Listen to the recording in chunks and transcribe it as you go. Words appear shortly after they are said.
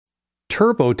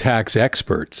TurboTax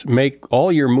experts make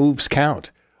all your moves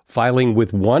count, filing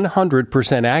with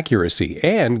 100% accuracy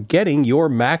and getting your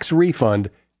max refund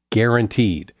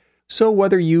guaranteed. So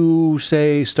whether you,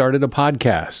 say, started a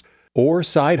podcast or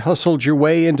side hustled your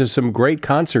way into some great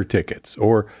concert tickets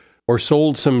or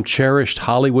sold some cherished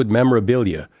Hollywood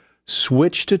memorabilia,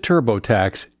 switch to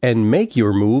TurboTax and make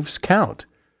your moves count.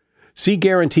 See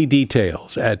guarantee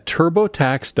details at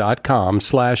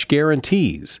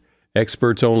turbotax.com/guarantees.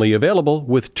 Experts only available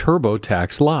with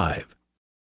TurboTax Live.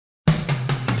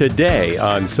 Today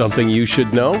on Something You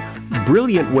Should Know,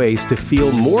 brilliant ways to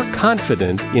feel more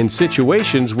confident in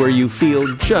situations where you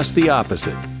feel just the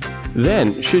opposite.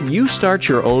 Then, should you start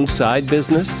your own side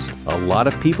business? A lot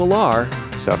of people are.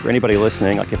 So for anybody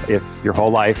listening, like if your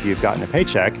whole life you've gotten a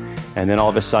paycheck and then all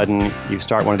of a sudden you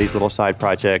start one of these little side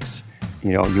projects,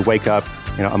 you wake up,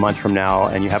 a month from now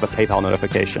and you have a PayPal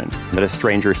notification that a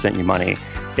stranger sent you money.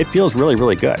 It feels really,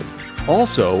 really good.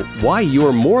 Also, why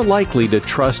you're more likely to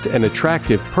trust an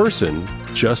attractive person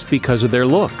just because of their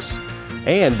looks.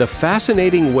 And the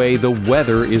fascinating way the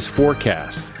weather is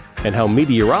forecast and how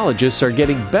meteorologists are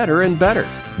getting better and better.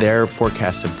 Their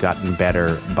forecasts have gotten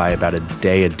better by about a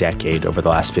day a decade over the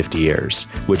last 50 years,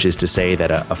 which is to say that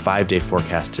a 5-day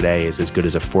forecast today is as good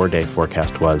as a 4-day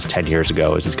forecast was 10 years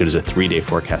ago, is as good as a 3-day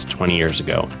forecast 20 years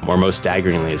ago, or most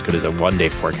staggeringly as good as a 1-day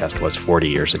forecast was 40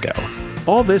 years ago.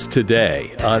 All this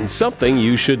today on Something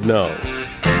You Should Know.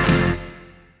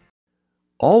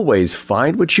 Always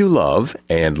find what you love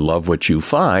and love what you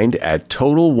find at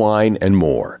Total Wine &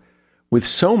 More. With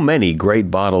so many great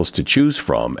bottles to choose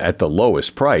from at the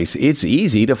lowest price, it's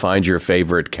easy to find your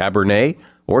favorite Cabernet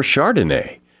or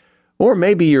Chardonnay. Or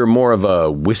maybe you're more of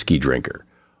a whiskey drinker.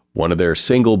 One of their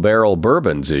single-barrel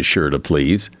bourbons is sure to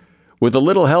please. With a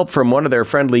little help from one of their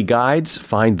friendly guides,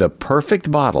 find the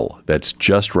perfect bottle that's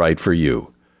just right for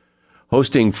you.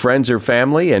 Hosting friends or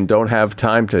family and don't have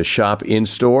time to shop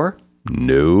in-store?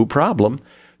 No problem.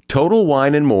 Total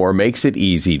Wine & More makes it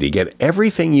easy to get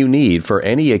everything you need for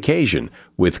any occasion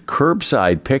with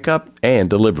curbside pickup and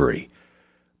delivery.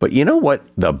 But you know what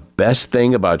the best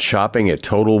thing about shopping at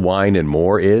Total Wine &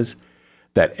 More is?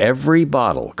 That every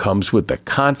bottle comes with the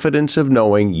confidence of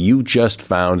knowing you just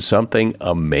found something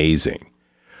amazing.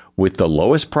 With the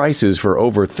lowest prices for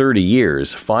over 30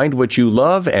 years, find what you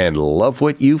love and love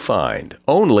what you find.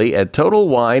 Only at Total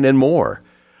Wine & More.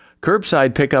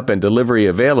 Curbside pickup and delivery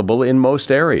available in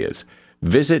most areas.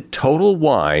 Visit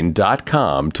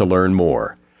TotalWine.com to learn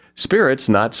more. Spirits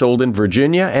not sold in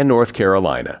Virginia and North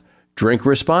Carolina. Drink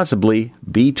responsibly.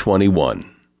 B21.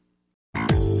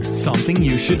 Something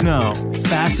you should know.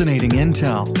 Fascinating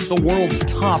intel, the world's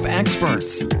top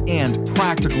experts, and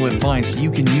practical advice you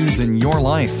can use in your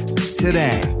life.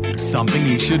 Today, Something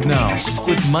You Should Know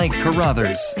with Mike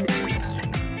Carruthers.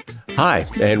 Hi,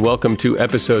 and welcome to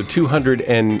episode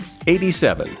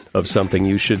 287 of Something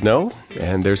You Should Know.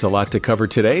 And there's a lot to cover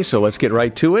today, so let's get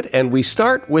right to it. And we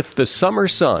start with the summer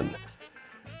sun.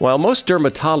 While most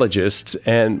dermatologists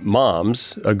and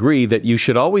moms agree that you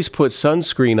should always put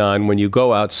sunscreen on when you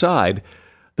go outside,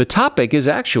 the topic is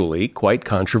actually quite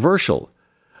controversial.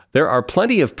 There are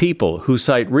plenty of people who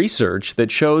cite research that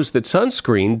shows that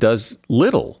sunscreen does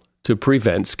little to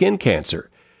prevent skin cancer.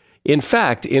 In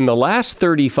fact, in the last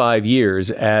 35 years,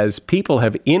 as people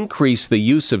have increased the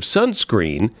use of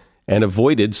sunscreen and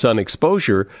avoided sun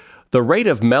exposure, the rate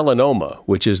of melanoma,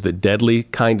 which is the deadly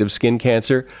kind of skin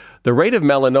cancer, the rate of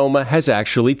melanoma has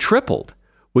actually tripled,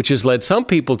 which has led some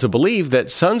people to believe that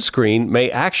sunscreen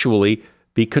may actually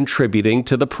be contributing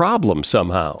to the problem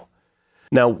somehow.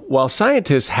 Now, while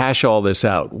scientists hash all this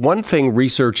out, one thing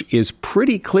research is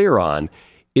pretty clear on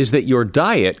is that your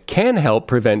diet can help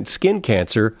prevent skin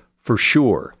cancer for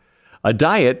sure. A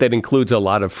diet that includes a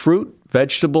lot of fruit,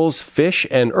 vegetables, fish,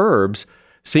 and herbs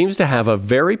seems to have a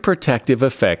very protective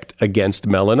effect against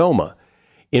melanoma.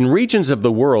 In regions of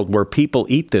the world where people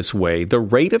eat this way, the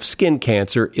rate of skin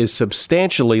cancer is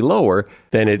substantially lower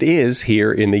than it is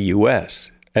here in the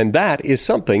U.S. And that is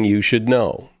something you should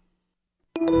know.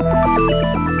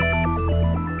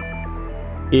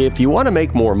 If you want to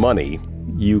make more money,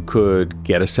 you could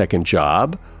get a second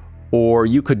job, or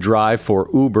you could drive for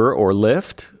Uber or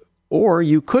Lyft, or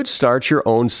you could start your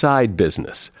own side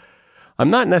business. I'm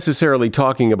not necessarily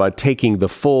talking about taking the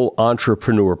full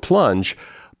entrepreneur plunge,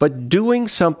 but doing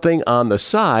something on the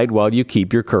side while you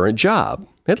keep your current job,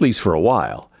 at least for a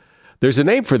while. There's a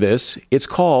name for this. It's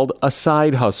called a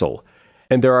side hustle.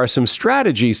 And there are some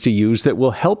strategies to use that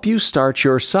will help you start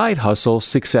your side hustle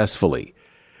successfully.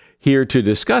 Here to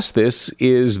discuss this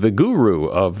is the guru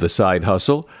of the side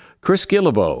hustle, Chris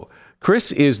Guillebeau.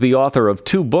 Chris is the author of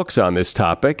 2 books on this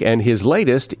topic, and his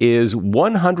latest is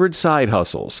 100 Side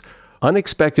Hustles,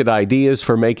 Unexpected Ideas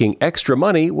for Making Extra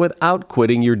Money Without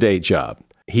Quitting Your Day Job.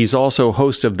 He's also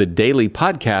host of the daily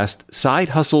podcast, Side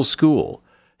Hustle School.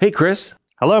 Hey, Chris.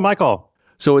 Hello, Michael.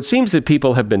 So it seems that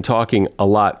people have been talking a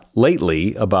lot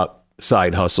lately about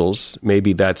side hustles.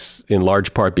 Maybe that's in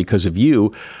large part because of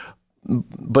you,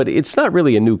 but it's not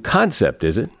really a new concept,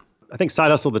 is it? I think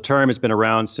side hustle, the term, has been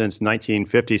around since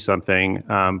 1950-something,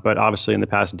 but obviously in the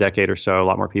past decade or so, a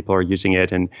lot more people are using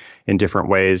it in different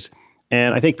ways.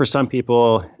 And I think for some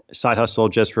people, side hustle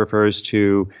just refers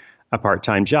to a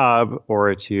part-time job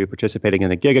or to participating in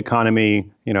the gig economy,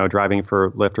 driving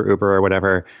for Lyft or Uber or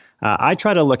whatever. I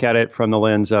try to look at it from the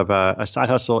lens of a side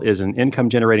hustle is an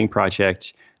income-generating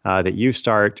project that you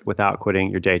start without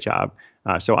quitting your day job.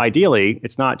 So ideally,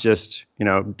 it's not just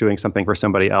doing something for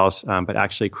somebody else, but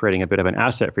actually creating a bit of an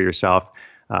asset for yourself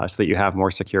so that you have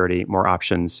more security, more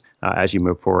options as you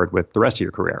move forward with the rest of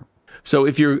your career. So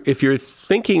if you're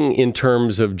thinking in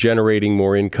terms of generating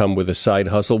more income with a side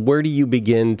hustle, where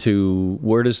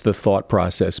does the thought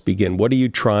process begin? What are you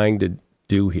trying to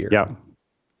do here? Yeah.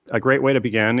 A great way to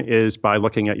begin is by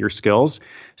looking at your skills.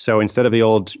 So instead of the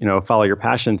old, follow your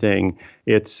passion thing,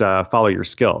 it's follow your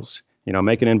skills.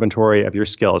 Make an inventory of your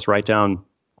skills. Write down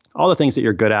all the things that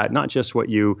you're good at, not just what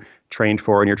you trained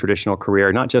for in your traditional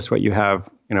career, not just what you have,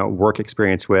 work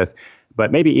experience with, but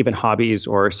maybe even hobbies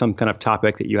or some kind of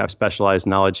topic that you have specialized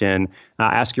knowledge in.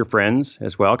 Ask your friends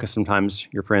as well, because sometimes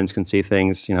your friends can see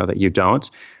things, that you don't.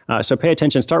 So pay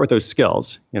attention, start with those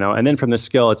skills, and then from the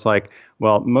skill, it's like,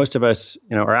 well, most of us,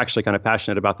 are actually kind of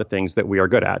passionate about the things that we are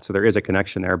good at. So there is a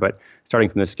connection there, but starting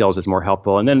from the skills is more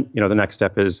helpful. And then, the next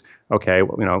step is, okay,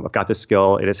 I've got this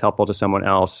skill. It is helpful to someone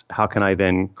else. How can I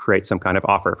then create some kind of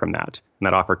offer from that? And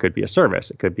that offer could be a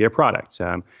service. It could be a product.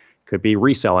 Could be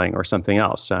reselling or something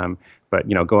else. But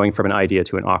going from an idea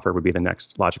to an offer would be the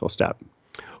next logical step.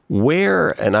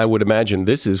 Where, and I would imagine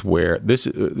where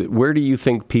do you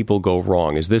think people go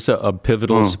wrong? Is this a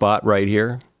pivotal spot right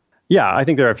here? Yeah, I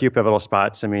think there are a few pivotal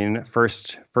spots. I mean,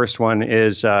 first one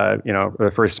is,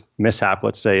 the first mishap,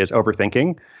 let's say, is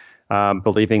overthinking,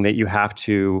 believing that you have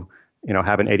to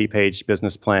have an 80-page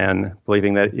business plan,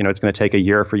 believing that, it's going to take a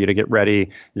year for you to get ready.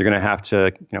 You're going to have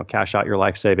to, cash out your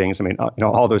life savings. I mean,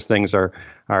 all those things are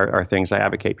things I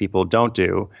advocate people don't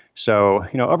do. So,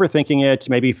 overthinking it,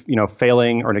 maybe,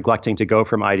 failing or neglecting to go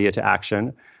from idea to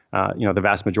action.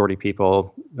 The majority of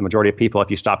people,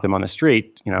 if you stop them on the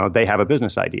street, they have a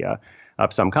business idea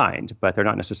of some kind, but they're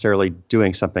not necessarily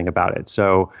doing something about it.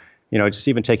 So, just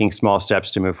even taking small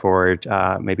steps to move forward,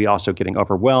 maybe also getting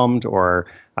overwhelmed, or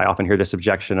I often hear this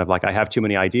objection of like, I have too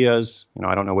many ideas,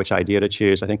 I don't know which idea to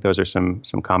choose. I think those are some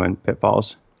common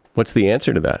pitfalls. What's the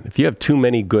answer to that? If you have too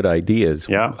many good ideas,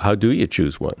 how do you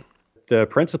choose one? The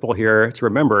principle here to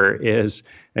remember is,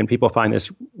 and people find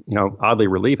this, oddly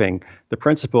relieving, the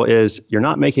principle is you're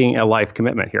not making a life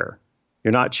commitment here.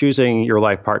 You're not choosing your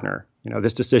life partner.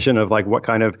 This decision of like, what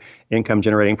kind of income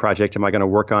generating project am I going to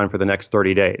work on for the next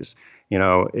 30 days?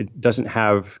 It doesn't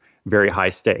have very high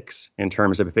stakes in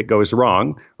terms of if it goes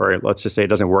wrong, or let's just say it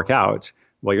doesn't work out.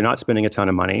 Well, you're not spending a ton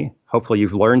of money. Hopefully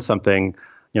you've learned something,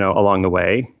 along the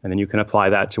way, and then you can apply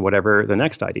that to whatever the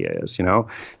next idea is,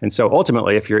 And so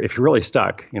ultimately, if you're really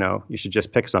stuck, you should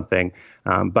just pick something.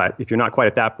 But if you're not quite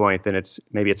at that point, then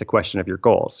maybe it's a question of your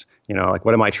goals. Like,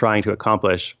 what am I trying to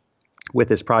accomplish with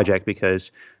this project?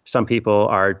 Because some people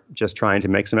are just trying to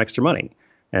make some extra money,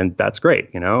 and that's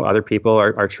great. Other people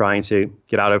are trying to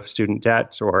get out of student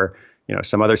debt or,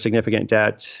 some other significant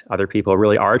debt. Other people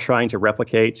really are trying to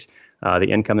replicate the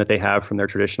income that they have from their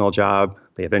traditional job.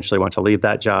 They eventually want to leave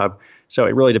that job. So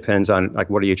it really depends on like,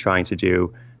 what are you trying to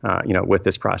do, with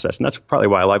this process? And that's probably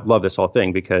why I love this whole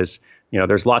thing, because,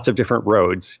 there's lots of different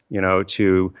roads,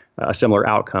 to a similar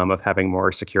outcome of having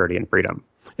more security and freedom.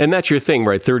 And that's your thing,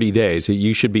 right? 30 days.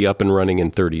 You should be up and running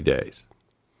in 30 days.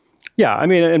 Yeah, I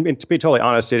mean, and to be totally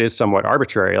honest, it is somewhat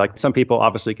arbitrary. Like, some people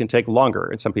obviously can take longer,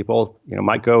 and some people,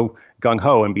 might go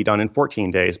gung-ho and be done in 14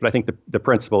 days. But I think the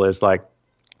principle is like,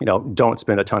 don't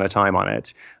spend a ton of time on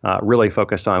it. Really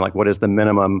focus on like, what is the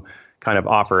minimum kind of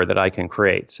offer that I can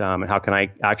create, and how can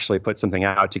I actually put something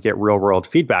out to get real world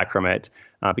feedback from it,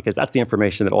 because that's the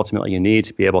information that ultimately you need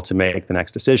to be able to make the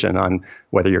next decision on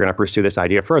whether you're going to pursue this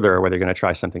idea further or whether you're going to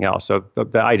try something else. So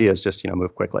the idea is just,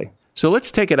 move quickly. So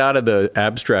let's take it out of the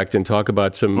abstract and talk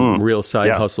about some real side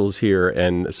hustles here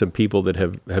and some people that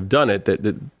have done it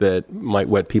that might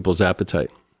whet people's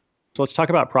appetite. So let's talk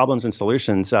about problems and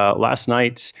solutions. Last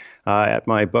night at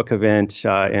my book event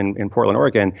in Portland,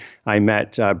 Oregon, I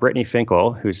met Brittany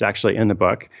Finkel, who's actually in the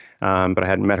book, but I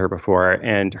hadn't met her before.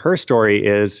 And her story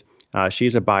is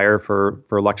She's a buyer for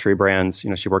luxury brands.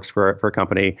 She works for a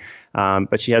company,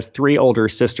 but she has 3 older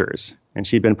sisters, and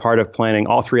she'd been part of planning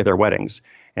all 3 of their weddings.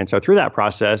 And so through that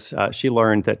process, she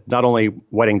learned that not only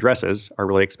wedding dresses are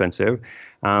really expensive,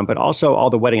 but also all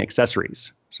the wedding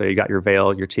accessories. So you got your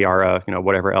veil, your tiara,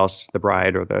 whatever else the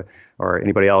bride or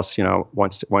anybody else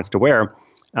wants to wear.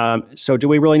 So do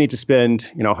we really need to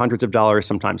spend hundreds of dollars,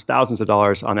 sometimes thousands of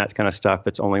dollars on that kind of stuff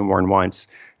that's only worn once?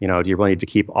 Do you really need to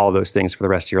keep all those things for the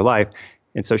rest of your life?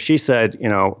 And so she said,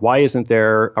 why isn't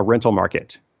there a rental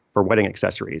market for wedding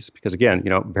accessories? Because again,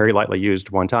 very lightly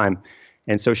used one time.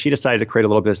 And so she decided to create a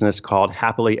little business called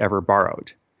Happily Ever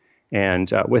Borrowed.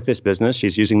 And with this business,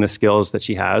 she's using the skills that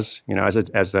she has,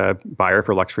 as a buyer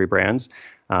for luxury brands.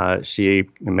 She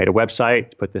made a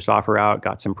website, put this offer out,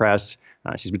 got some press.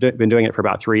 She's been doing it for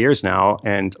about 3 years now.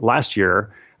 And last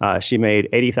year, she made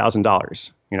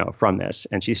 $80,000, from this.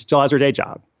 And she still has her day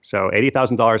job. So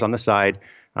 $80,000 on the side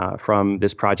from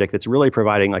this project that's really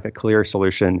providing like a clear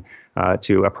solution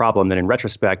to a problem that in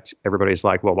retrospect, everybody's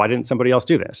like, well, why didn't somebody else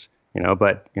do this?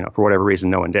 But for whatever reason,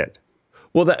 no one did.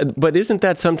 Well, but isn't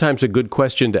that sometimes a good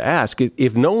question to ask?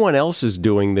 If no one else is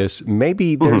doing this,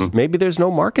 maybe there's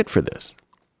no market for this.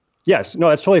 Yes, no,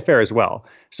 that's totally fair as well.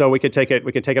 So we could take it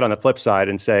on the flip side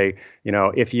and say,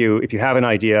 if you have an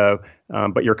idea,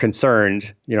 but you're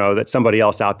concerned, that somebody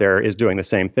else out there is doing the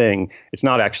same thing, it's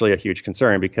not actually a huge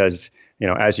concern because,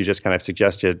 as you just kind of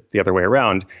suggested the other way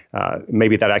around,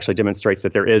 maybe that actually demonstrates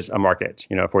that there is a market,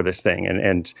 for this thing.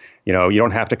 And you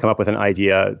don't have to come up with an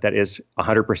idea that is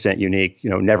 100% unique,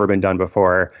 never been done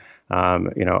before.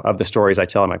 Of the stories I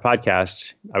tell in my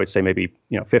podcast, I would say maybe,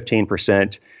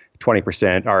 15%,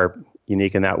 20% are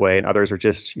unique in that way, and others are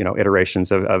just,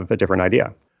 iterations of a different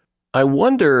idea. I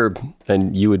wonder,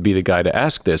 and you would be the guy to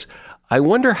ask this, I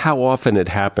wonder how often it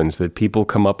happens that people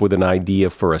come up with an idea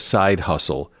for a side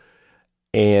hustle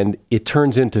and it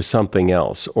turns into something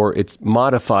else, or it's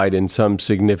modified in some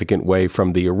significant way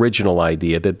from the original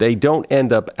idea, that they don't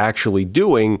end up actually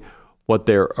doing what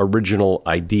their original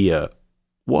idea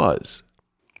was.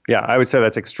 Yeah, I would say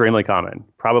that's extremely common,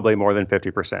 probably more than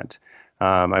 50%.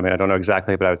 I don't know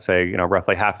exactly, but I would say,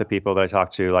 roughly half the people that I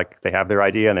talk to, like they have their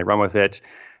idea and they run with it,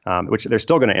 which they're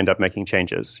still going to end up making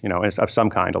changes, of some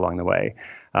kind along the way.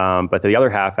 But the other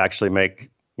half actually make,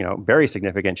 very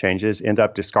significant changes, end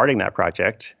up discarding that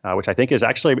project, which I think is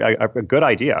actually a good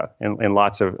idea in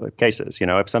lots of cases.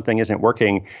 If something isn't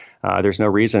working, there's no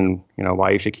reason,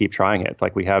 why you should keep trying it.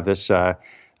 Like we have this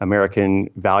American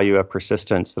value of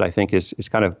persistence that I think is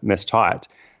kind of mistaught.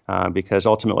 Because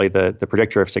ultimately the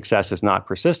predictor of success is not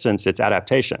persistence, it's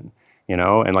adaptation,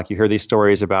 and like you hear these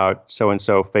stories about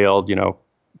so-and-so failed,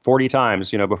 40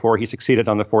 times, before he succeeded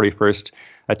on the 41st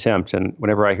attempt. And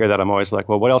whenever I hear that, I'm always like,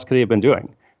 well, what else could he have been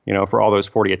doing, for all those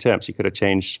 40 attempts? He could have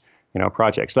changed,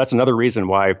 projects. So that's another reason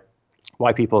why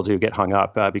people do get hung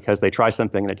up because they try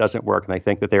something and it doesn't work and they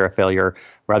think that they're a failure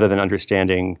rather than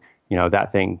understanding,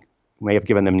 that thing may have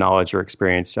given them knowledge or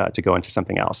experience to go into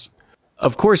something else.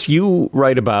 Of course, you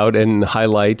write about and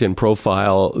highlight and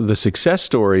profile the success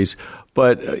stories,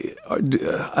 but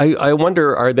I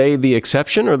wonder, are they the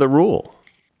exception or the rule?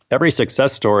 Every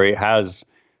success story has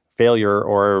failure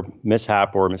or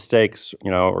mishap or mistakes,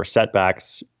 or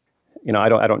setbacks. I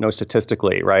don't know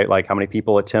statistically, right? Like how many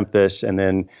people attempt this and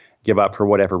then give up for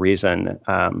whatever reason.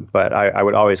 But I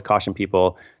would always caution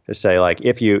people to say, like,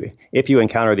 if you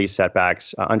encounter these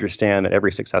setbacks, understand that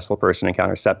every successful person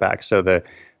encounters setbacks. So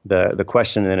the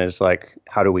question then is like,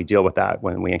 how do we deal with that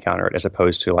when we encounter it, as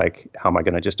opposed to like, how am I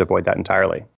going to just avoid that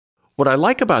entirely? What I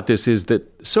like about this is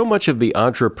that so much of the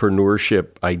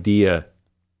entrepreneurship idea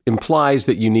implies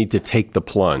that you need to take the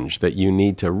plunge, that you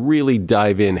need to really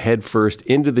dive in headfirst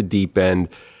into the deep end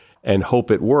and hope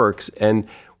it works. And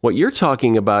what you're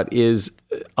talking about is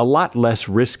a lot less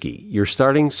risky. You're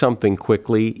starting something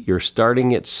quickly, you're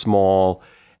starting it small,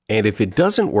 and if it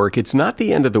doesn't work, it's not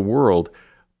the end of the world,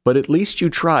 but at least you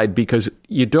tried, because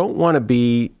you don't want to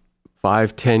be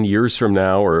 5-10 years from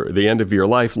now or the end of your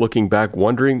life looking back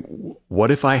wondering, what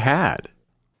if I had?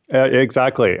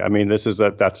 Exactly. I mean,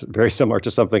 that's very similar to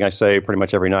something I say pretty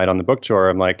much every night on the book tour.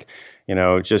 I'm like,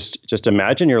 just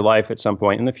imagine your life at some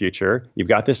point in the future. You've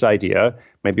got this idea.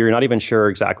 Maybe you're not even sure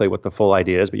exactly what the full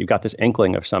idea is, but you've got this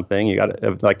inkling of something. You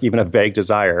got like even a vague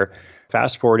desire.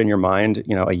 Fast forward in your mind,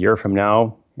 a year from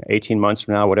now, 18 months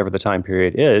from now, whatever the time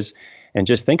period is, and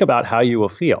just think about how you will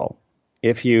feel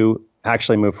if you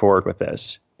actually move forward with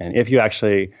this and if you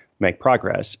actually make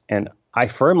progress. And I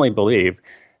firmly believe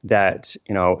that,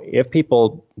 if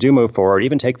people do move forward,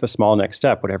 even take the small next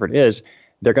step, whatever it is,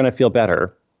 they're going to feel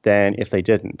better than if they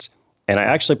didn't. And I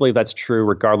actually believe that's true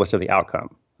regardless of the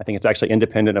outcome. I think it's actually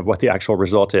independent of what the actual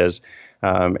result is,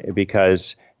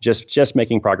 because just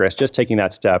making progress, just taking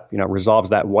that step,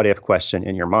 resolves that what if question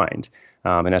in your mind.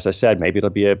 And as I said, maybe it'll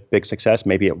be a big success,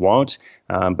 maybe it won't.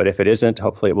 But if it isn't,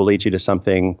 hopefully it will lead you to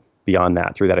something beyond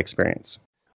that through that experience.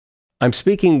 I'm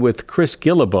speaking with Chris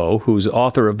Guillebeau, who's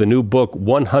author of the new book,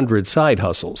 100 Side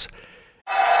Hustles.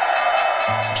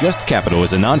 Just Capital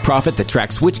is a nonprofit that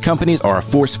tracks which companies are a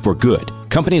force for good.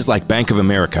 Companies like Bank of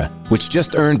America, which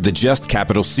just earned the Just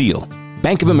Capital seal.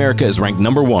 Bank of America is ranked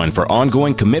 #1 for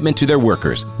ongoing commitment to their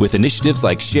workers, with initiatives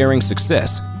like Sharing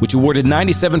Success, which awarded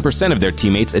 97% of their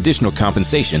teammates additional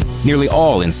compensation, nearly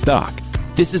all in stock.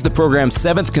 This is the program's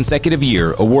 7th consecutive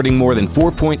year, awarding more than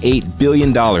 $4.8 billion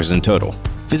in total.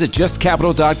 Visit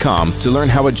justcapital.com to learn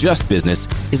how a just business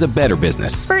is a better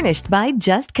business. Furnished by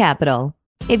Just Capital.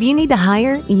 If you need to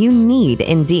hire, you need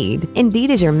Indeed. Indeed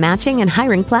is your matching and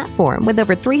hiring platform with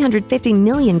over 350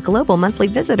 million global monthly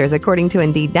visitors according to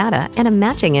Indeed data, and a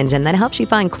matching engine that helps you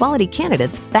find quality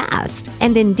candidates fast.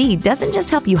 And Indeed doesn't just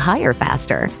help you hire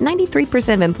faster.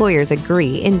 93% of employers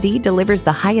agree Indeed delivers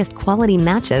the highest quality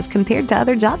matches compared to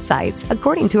other job sites,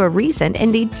 according to a recent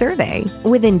Indeed survey.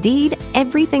 With Indeed,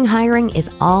 everything hiring is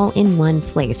all in one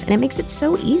place, and it makes it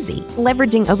so easy.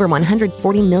 Leveraging over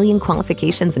 140 million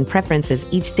qualifications and preferences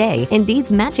each day, Indeed's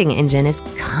matching engine is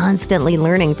constantly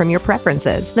learning from your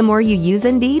preferences. The more you use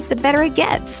Indeed, the better it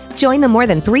gets. Join the more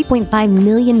than 3.5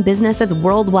 million businesses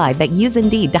worldwide that use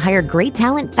Indeed to hire great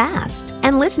talent fast.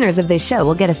 And listeners of this show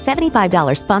will get a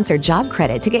 $75 sponsored job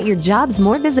credit to get your jobs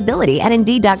more visibility at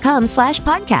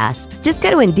Indeed.com/podcast. Just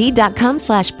go to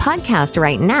Indeed.com/podcast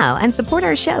right now and support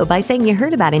our show by saying you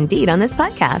heard about Indeed on this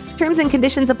podcast. Terms and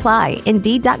conditions apply.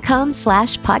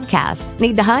 Indeed.com/podcast.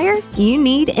 Need to hire? You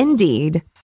need Indeed.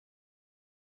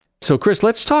 So, Chris,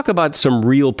 let's talk about some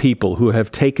real people who have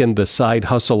taken the side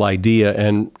hustle idea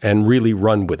and really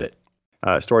run with it.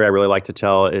 A story I really like to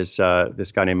tell is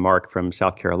this guy named Mark from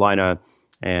South Carolina,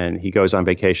 and he goes on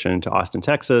vacation to Austin,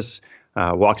 Texas,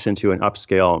 walks into an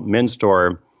upscale men's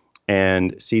store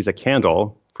and sees a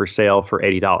candle for sale for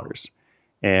 $80.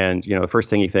 And, the first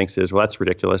thing he thinks is, well, that's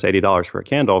ridiculous, $80 for a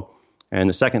candle. And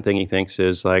the second thing he thinks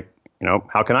is like,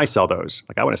 how can I sell those?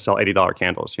 Like, I want to sell $80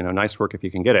 candles, nice work if you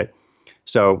can get it.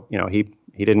 So, he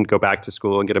didn't go back to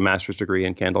school and get a master's degree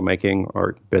in candle making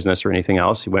or business or anything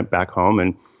else. He went back home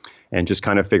and just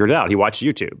kind of figured it out. He watched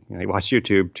YouTube. He watched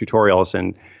YouTube tutorials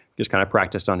and just kind of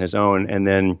practiced on his own. And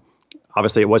then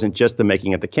obviously it wasn't just the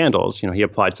making of the candles. He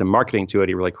applied some marketing to it.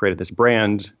 He really created this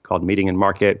brand called Meeting and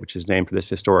Market, which is named for this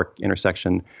historic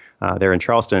intersection there in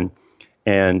Charleston.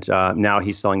 And now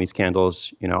he's selling these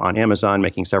candles, on Amazon,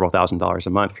 making several $1,000s a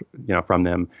month, from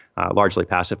them, largely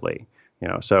passively.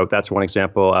 So that's one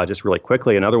example. Just really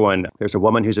quickly, another one, there's a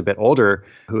woman who's a bit older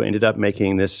who ended up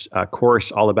making this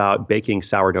course all about baking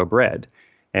sourdough bread.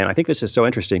 And I think this is so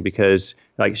interesting because,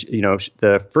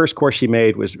 the first course she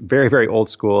made was very, very old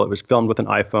school. It was filmed with an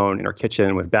iPhone in her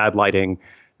kitchen with bad lighting.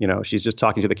 She's just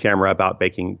talking to the camera about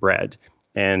baking bread.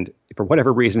 And for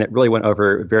whatever reason, it really went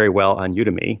over very well on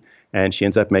Udemy. And she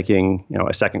ends up making,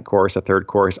 a second course, a third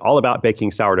course, all about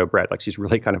baking sourdough bread. Like, she's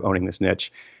really kind of owning this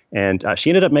niche. And she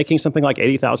ended up making something like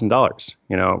 $80,000,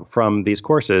 from these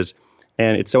courses.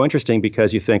 And it's so interesting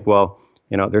because you think, well,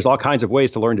 there's all kinds of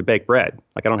ways to learn to bake bread.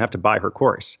 Like, I don't have to buy her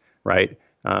course, right?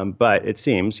 But it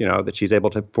seems, that she's able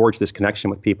to forge this connection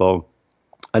with people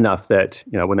enough that,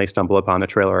 when they stumble upon the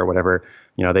trailer or whatever,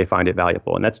 they find it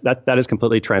valuable. And that has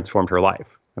completely transformed her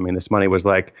life. I mean, this money was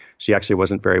like, she actually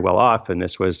wasn't very well off, and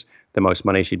this was the most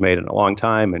money she'd made in a long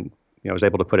time, and was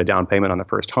able to put a down payment on the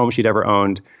first home she'd ever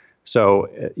owned. So,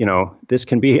 this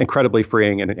can be incredibly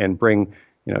freeing and bring,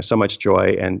 so much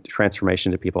joy and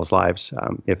transformation to people's lives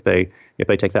if they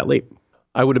take that leap.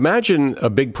 I would imagine a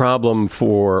big problem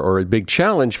or a big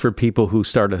challenge for people who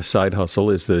start a side hustle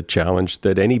is the challenge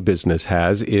that any business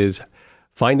has is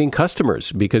finding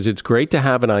customers, because it's great to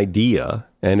have an idea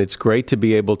and it's great to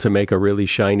be able to make a really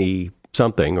shiny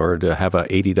something or to have a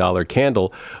 $80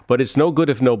 candle, but it's no good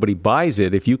if nobody buys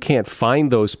it if you can't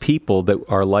find those people that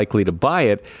are likely to buy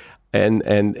it,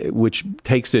 and which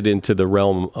takes it into the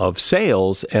realm of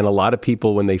sales. And a lot of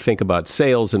people, when they think about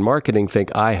sales and marketing,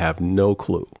 think, I have no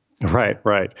clue. Right.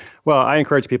 Well, I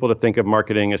encourage people to think of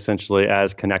marketing essentially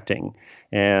as connecting.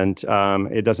 And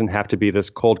it doesn't have to be this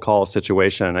cold call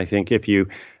situation. I think if you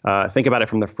think about it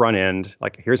from the front end,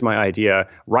 like, here's my idea,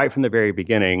 right from the very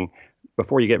beginning,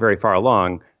 before you get very far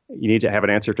along, you need to have an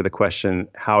answer to the question,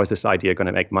 how is this idea going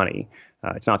to make money?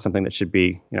 It's not something that should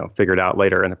be, figured out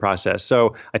later in the process.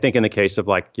 So I think in the case of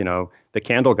the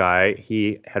candle guy,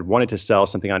 he had wanted to sell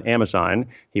something on Amazon.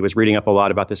 He was reading up a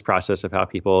lot about this process of how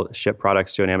people ship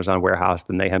products to an Amazon warehouse,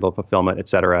 then they handle fulfillment, et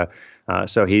cetera.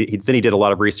 So he did a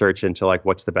lot of research into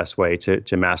what's the best way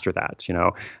to master that,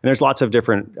 And there's lots of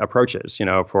different approaches,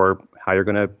 for how you're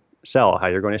going to sell, how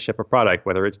you're going to ship a product,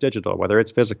 whether it's digital, whether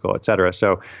it's physical, et cetera.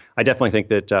 So I definitely think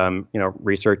that,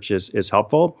 research is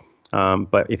helpful.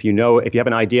 But if you have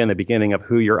an idea in the beginning of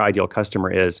who your ideal customer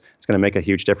is, it's going to make a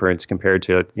huge difference compared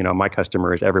to, my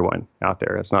customer is everyone out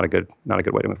there. It's not a good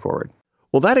way to move forward.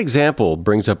 Well, that example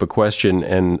brings up a question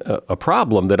and a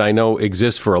problem that I know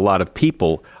exists for a lot of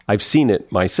people. I've seen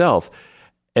it myself.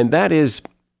 And that is,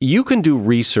 you can do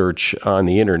research on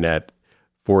the internet.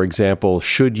 For example,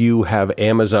 should you have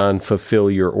Amazon fulfill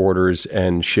your orders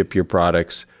and ship your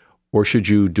products, or should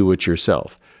you do it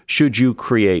yourself? Should you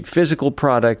create physical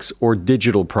products or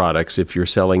digital products if you're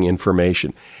selling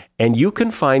information? And you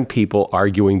can find people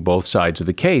arguing both sides of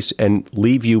the case and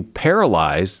leave you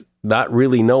paralyzed, not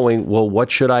really knowing, well, what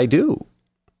should I do?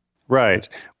 Right.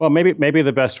 Well, maybe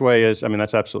the best way is,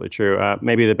 that's absolutely true.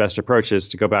 Maybe the best approach is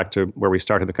to go back to where we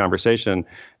started the conversation.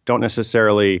 Don't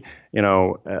necessarily,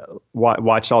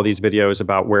 watch all these videos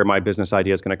about where my business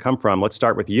idea is going to come from. Let's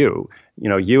start with you.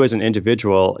 You as an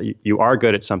individual, you are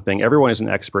good at something. Everyone is an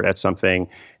expert at something.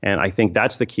 And I think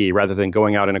that's the key, rather than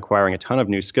going out and acquiring a ton of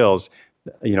new skills.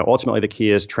 Ultimately, the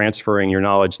key is transferring your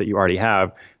knowledge that you already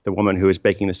have. The woman who is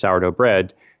baking the sourdough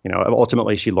bread,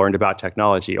 ultimately she learned about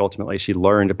technology. Ultimately, she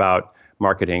learned about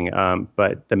marketing.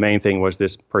 But the main thing was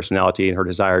this personality and her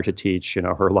desire to teach,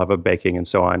 her love of baking and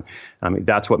so on.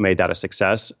 That's what made that a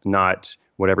success, not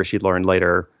whatever she'd learned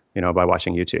later, by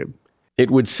watching YouTube.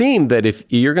 It would seem that if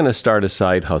you're going to start a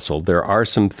side hustle, there are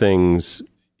some things,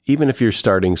 even if you're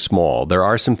starting small, there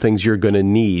are some things you're going to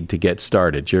need to get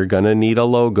started. You're going to need a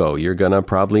logo. You're going to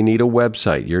probably need a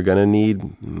website. You're going to need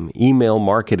email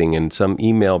marketing and some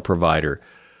email provider.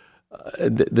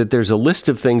 That there's a list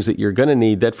of things that you're going to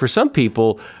need that for some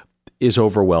people is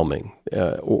overwhelming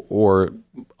or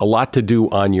a lot to do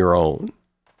on your own.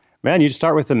 Man, you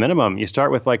start with the minimum. You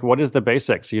start with what is the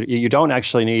basics? You don't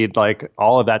actually need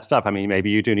all of that stuff. Maybe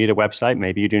you do need a website,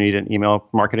 maybe you do need an email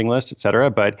marketing list, et cetera.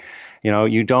 But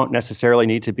you don't necessarily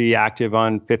need to be active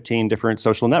on 15 different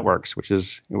social networks, which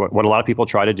is what a lot of people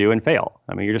try to do and fail.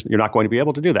 You're not going to be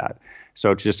able to do that.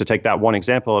 So just to take that one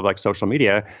example of social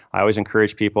media, I always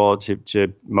encourage people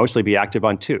to mostly be active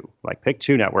on two. Pick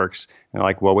two networks. And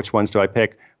well, which ones do I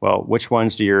pick? Well, which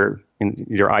ones do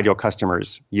your ideal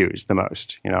customers use the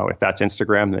most? If that's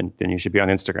Instagram, then you should be on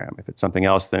Instagram. If it's something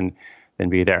else, then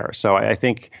be there. So I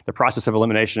think the process of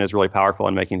elimination is really powerful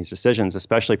in making these decisions,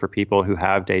 especially for people who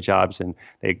have day jobs and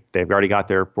they've already got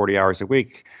their 40 hours a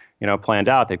week, planned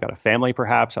out. They've got a family,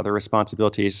 perhaps, other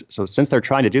responsibilities. So since they're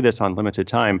trying to do this on limited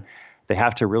time, they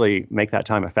have to really make that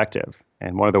time effective.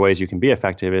 And one of the ways you can be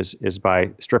effective is by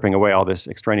stripping away all this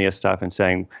extraneous stuff and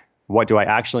saying, what do I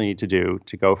actually need to do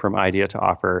to go from idea to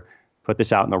offer, put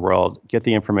this out in the world, get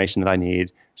the information that I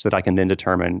need so that I can then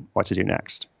determine what to do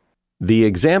next. The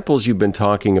examples you've been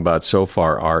talking about so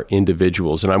far are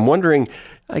individuals. And I'm wondering,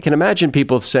 I can imagine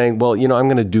people saying, well, I'm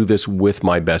going to do this with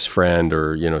my best friend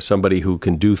or, somebody who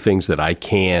can do things that I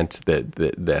can't,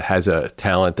 that has a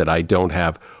talent that I don't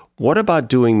have. What about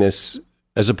doing this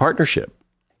as a partnership?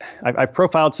 I've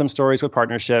profiled some stories with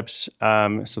partnerships,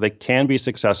 so they can be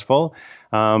successful.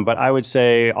 But I would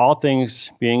say all things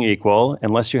being equal,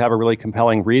 unless you have a really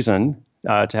compelling reason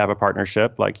to have a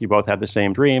partnership, like you both have the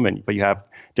same dream, but you have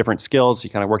different skills, you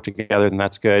kind of work together, then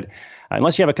that's good.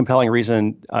 Unless you have a compelling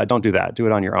reason, don't do that. Do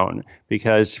it on your own.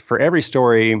 Because for every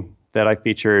story that I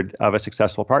featured of a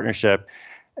successful partnership,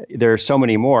 there are so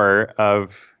many more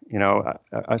of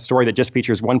a story that just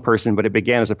features one person, but it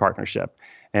began as a partnership.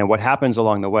 And what happens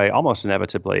along the way, almost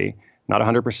inevitably, not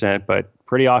 100%, but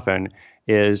pretty often,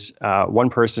 is one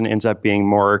person ends up being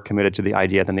more committed to the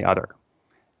idea than the other.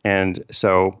 And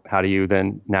so how do you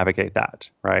then navigate that,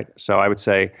 right? So I would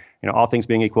say, all things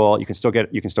being equal, you can still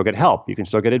get help, you can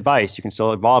still get advice, you can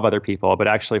still involve other people, but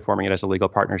actually forming it as a legal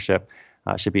partnership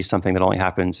should be something that only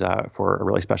happens for a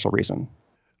really special reason.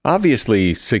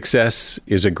 Obviously, success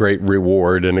is a great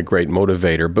reward and a great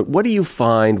motivator, but what do you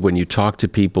find when you talk to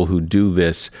people who do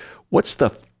this? What's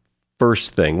the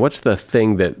first thing? What's the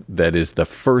thing that is the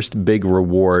first big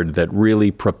reward that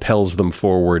really propels them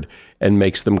forward and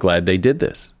makes them glad they did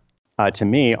this? To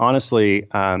me, honestly,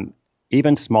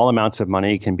 even small amounts of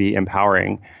money can be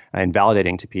empowering and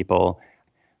validating to people.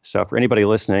 So for anybody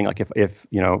listening, if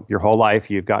your whole life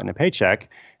you've gotten a paycheck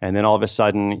and then all of a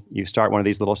sudden you start one of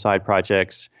these little side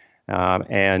projects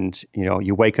and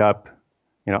you wake up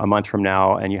a month from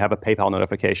now and you have a PayPal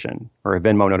notification or a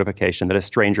Venmo notification that a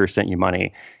stranger sent you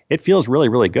money, it feels really,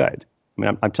 really good. I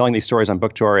mean, I'm telling these stories on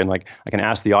Book Tour, and like I can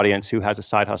ask the audience who has a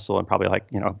side hustle, and probably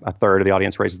a third of the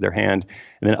audience raises their hand.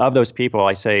 And then of those people,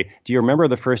 I say, do you remember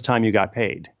the first time you got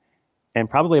paid? And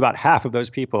probably about half of those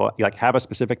people have a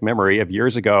specific memory of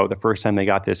years ago, the first time they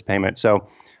got this payment. So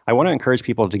I want to encourage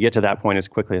people to get to that point as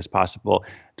quickly as possible.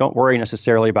 Don't worry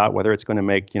necessarily about whether it's going to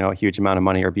make a huge amount of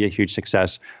money or be a huge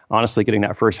success. Honestly, getting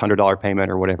that first $100 payment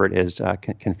or whatever it is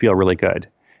can feel really good,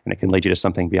 and it can lead you to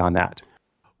something beyond that.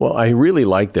 Well, I really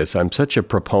like this. I'm such a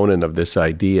proponent of this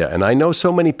idea, and I know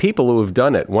so many people who have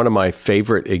done it. One of my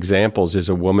favorite examples is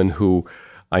a woman who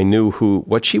I knew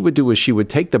what she would do is she would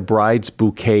take the bride's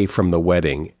bouquet from the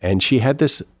wedding, and she had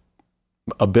this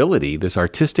ability, this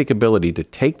artistic ability to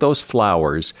take those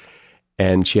flowers,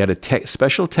 and she had a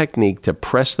special technique to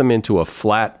press them into a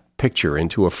flat picture,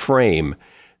 into a frame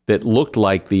that looked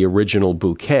like the original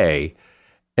bouquet,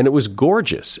 and it was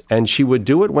gorgeous. And she would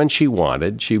do it when she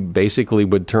wanted. She basically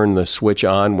would turn the switch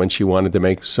on when she wanted to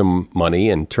make some money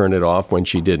and turn it off when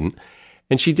she didn't.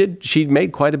 And she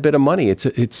made quite a bit of money.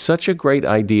 It's such a great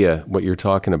idea, what you're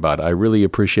talking about. I really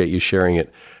appreciate you sharing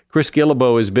it. Chris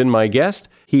Guillebeau has been my guest.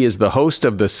 He is the host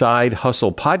of the Side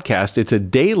Hustle podcast. It's a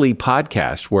daily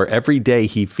podcast where every day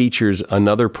he features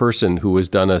another person who has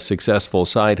done a successful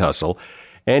side hustle.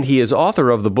 And he is author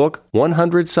of the book,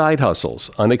 100 Side Hustles,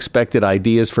 Unexpected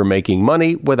Ideas for Making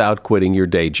Money Without Quitting Your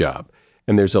Day Job.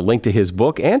 And there's a link to his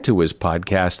book and to his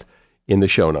podcast in the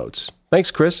show notes. Thanks,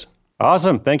 Chris.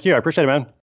 Awesome. Thank you. I appreciate it, man.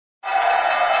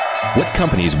 What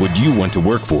companies would you want to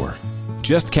work for?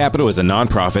 Just Capital is a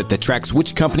nonprofit that tracks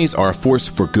which companies are a force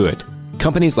for good.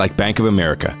 Companies like Bank of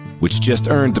America, which just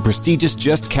earned the prestigious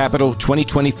Just Capital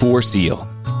 2024 seal.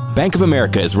 Bank of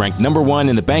America is ranked #1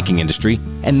 in the banking industry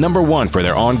and #1 for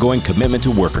their ongoing commitment to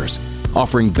workers,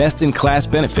 offering best-in-class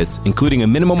benefits, including a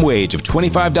minimum wage of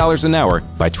 $25 an hour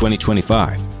by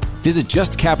 2025. Visit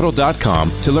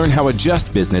justcapital.com to learn how a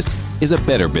just business is a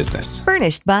better business.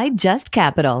 Furnished by Just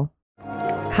Capital.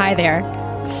 Hi there.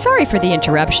 Sorry for the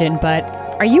interruption, but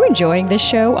are you enjoying this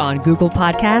show on Google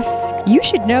Podcasts? You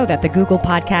should know that the Google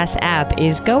Podcasts app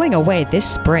is going away this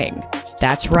spring.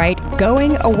 That's right,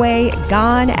 going away,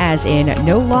 gone as in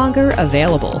no longer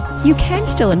available. You can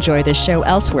still enjoy this show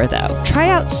elsewhere though. Try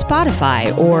out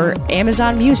Spotify or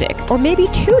Amazon Music, or maybe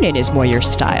TuneIn is more your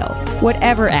style.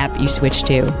 Whatever app you switch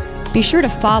to, be sure to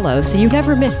follow so you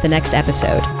never miss the next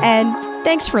episode. And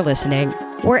thanks for listening,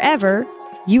 wherever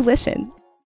you listen.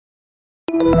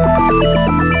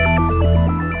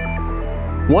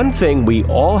 One thing we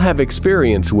all have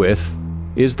experience with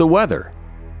is the weather.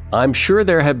 I'm sure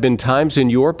there have been times in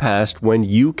your past when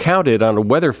you counted on a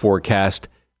weather forecast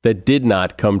that did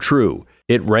not come true.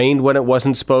 It rained when it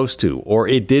wasn't supposed to, or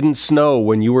it didn't snow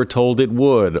when you were told it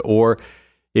would, or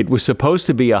it was supposed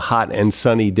to be a hot and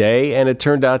sunny day and it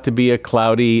turned out to be a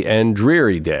cloudy and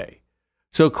dreary day.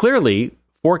 So clearly,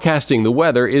 forecasting the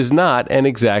weather is not an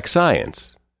exact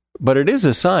science, but it is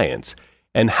a science,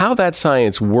 and how that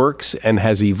science works and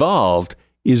has evolved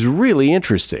is really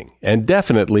interesting and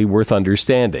definitely worth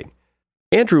understanding.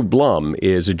 Andrew Blum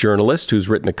is a journalist who's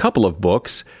written a couple of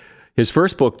books. His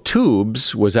first book,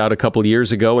 Tubes, was out a couple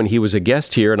years ago, and he was a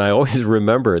guest here, and I always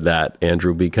remember that,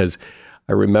 Andrew, because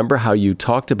I remember how you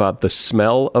talked about the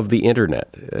smell of the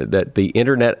internet, that the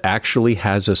internet actually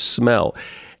has a smell.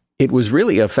 It was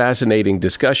really a fascinating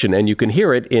discussion, and you can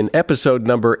hear it in episode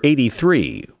number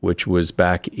 83, which was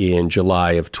back in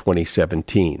July of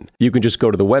 2017. You can just go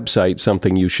to the website,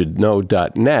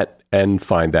 somethingyoushouldknow.net, and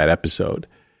find that episode.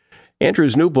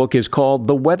 Andrew's new book is called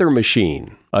The Weather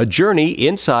Machine, A Journey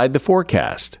Inside the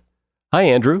Forecast. Hi,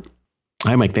 Andrew.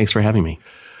 Hi, Mike. Thanks for having me.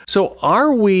 So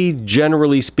are we,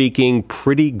 generally speaking,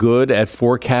 pretty good at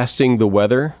forecasting the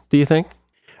weather, do you think?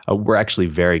 We're actually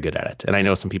very good at it. And I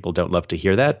know some people don't love to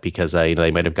hear that because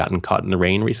they might have gotten caught in the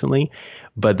rain recently.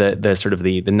 But the sort of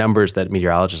the numbers that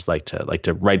meteorologists like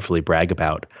to rightfully brag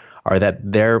about are that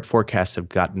their forecasts have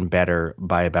gotten better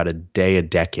by about a day a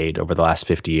decade over the last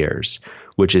 50 years,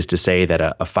 which is to say that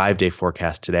a 5-day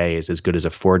forecast today is as good as a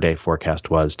 4-day forecast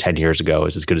was 10 years ago,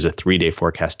 is as good as a 3-day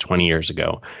forecast 20 years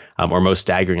ago, or most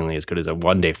staggeringly as good as a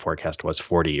 1-day forecast was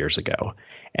 40 years ago.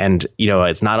 And,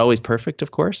 it's not always perfect,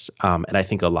 of course. And I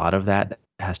think a lot of that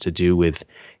has to do with,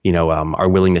 our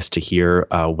willingness to hear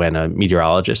when a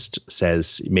meteorologist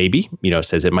says maybe,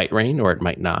 says it might rain or it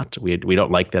might not. We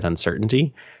don't like that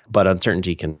uncertainty, but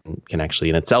uncertainty can actually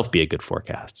in itself be a good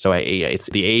forecast. So it's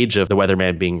the age of the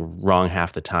weatherman being wrong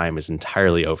half the time is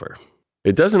entirely over.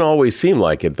 It doesn't always seem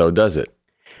like it, though, does it?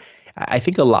 I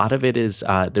think a lot of it is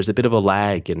there's a bit of a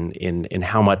lag in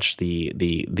how much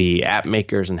the app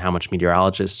makers and how much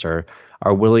meteorologists are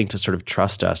willing to sort of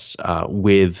trust us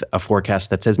with a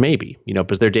forecast that says maybe,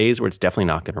 because there are days where it's definitely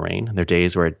not going to rain. There are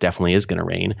days where it definitely is going to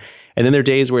rain. And then there are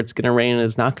days where it's going to rain and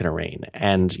it's not going to rain.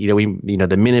 And,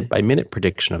 the minute by minute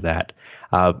prediction of that,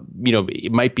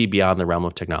 it might be beyond the realm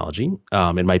of technology.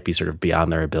 It might be sort of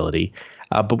beyond their ability.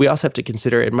 But we also have to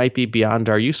consider it might be beyond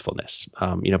our usefulness,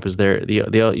 because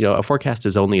a forecast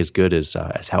is only as good as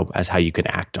how you can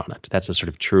act on it. That's a sort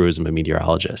of truism of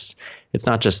meteorologists. It's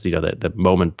not just the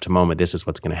moment to moment. This is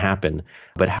what's going to happen,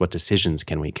 but what decisions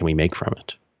can we make from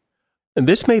it? And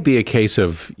this may be a case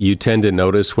of you tend to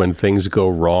notice when things go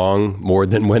wrong more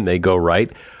than when they go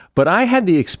right. But I had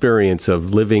the experience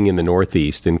of living in the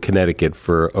Northeast in Connecticut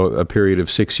for a period of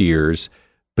 6 years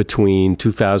between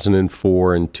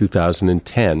 2004 and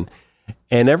 2010.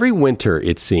 And every winter,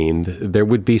 it seemed, there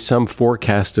would be some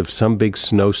forecast of some big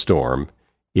snowstorm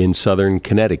in southern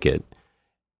Connecticut.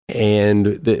 And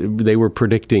they were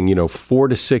predicting, 4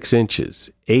 to 6 inches,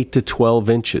 8 to 12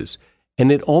 inches.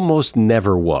 And it almost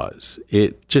never was.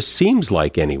 It just seems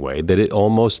like, anyway, that it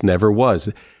almost never was.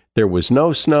 There was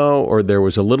no snow, or there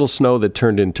was a little snow that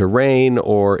turned into rain,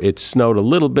 or it snowed a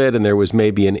little bit and there was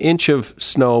maybe an inch of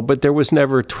snow, but there was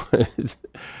never, it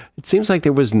seems like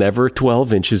there was never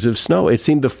 12 inches of snow. It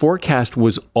seemed the forecast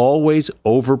was always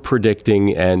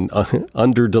over-predicting and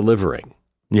under-delivering.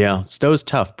 Yeah, snow's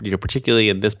tough, particularly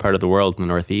in this part of the world in the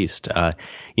Northeast,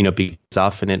 because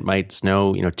often it might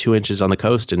snow, 2 inches on the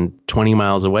coast, and 20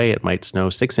 miles away it might snow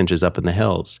 6 inches up in the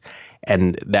hills.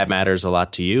 And that matters a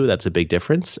lot to you. That's a big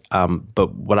difference.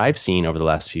 But what I've seen over the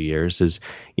last few years is,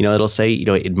 it'll say,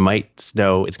 it might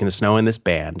snow. It's going to snow in this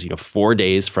band, 4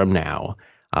 days from now,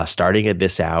 starting at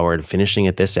this hour and finishing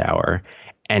at this hour.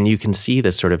 And you can see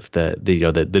the sort of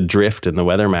the drift in the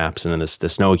weather maps and then the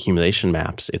snow accumulation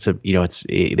maps.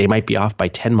 They might be off by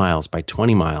 10 miles, by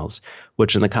 20 miles,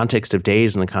 which in the context of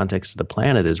days, in the context of the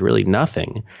planet, is really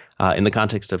nothing. In the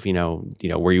context of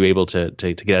were you able to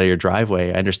get out of your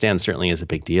driveway? I understand certainly is a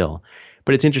big deal,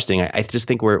 but it's interesting. I just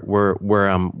think we're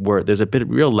there's a bit of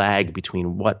real lag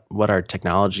between what our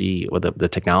technology, or the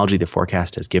technology the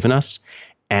forecast has given us,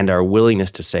 and our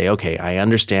willingness to say, okay, I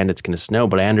understand it's going to snow,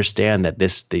 but I understand that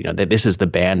this is the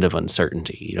band of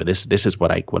uncertainty. This is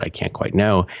what I can't quite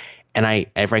know, and I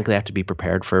frankly have to be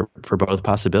prepared for both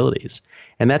possibilities.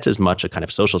 And that's as much a kind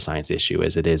of social science issue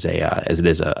as it is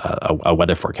a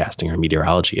weather forecasting or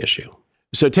meteorology issue.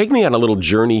 So take me on a little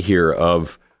journey here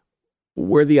of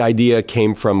where the idea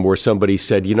came from, where somebody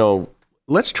said,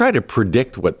 let's try to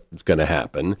predict what's going to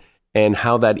happen, and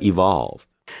how that evolved.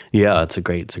 Yeah, it's a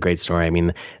great story. I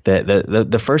mean,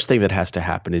 the first thing that has to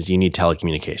happen is you need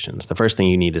telecommunications. The first thing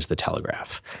you need is the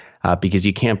telegraph, because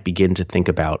you can't begin to think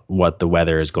about what the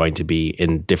weather is going to be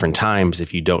in different times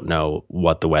if you don't know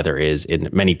what the weather is in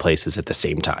many places at the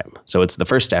same time. So it's the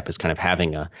first step is kind of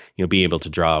having being able to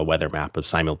draw a weather map of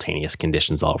simultaneous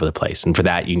conditions all over the place. And for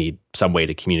that, you need some way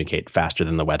to communicate faster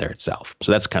than the weather itself.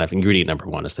 So that's kind of ingredient number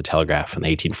one, is the telegraph in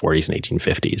the 1840s and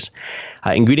 1850s.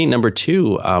 Ingredient number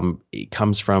two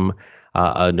comes from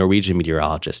a Norwegian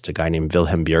meteorologist, a guy named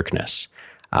Wilhelm Bjerknes.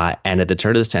 And at the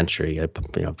turn of the century,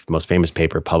 most famous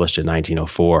paper published in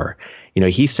 1904,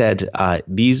 he said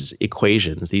these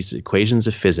equations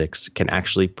of physics can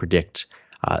actually predict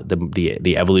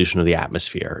the evolution of the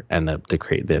atmosphere and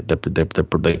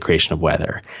the creation of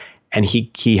weather. And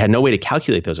he had no way to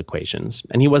calculate those equations,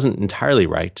 and he wasn't entirely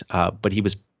right, but he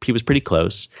was pretty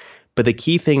close. But the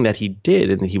key thing that he did,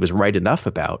 and that he was right enough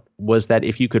about, was that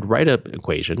if you could write an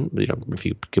equation, if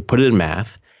you could put it in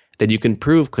math, then you can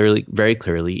prove very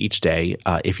clearly each day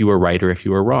if you were right or if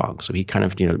you were wrong. So he kind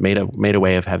of made a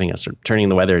way of having turning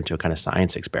the weather into a kind of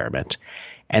science experiment.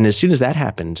 And as soon as that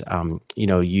happened,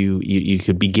 you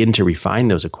could begin to refine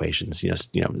those equations,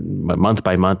 month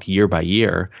by month, year by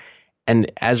year. And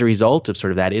as a result of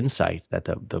sort of that insight that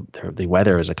the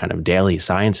weather is a kind of daily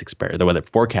science experiment, the weather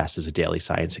forecast is a daily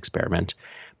science experiment,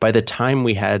 by the time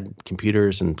we had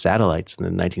computers and satellites in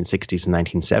the 1960s and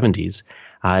 1970s,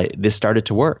 this started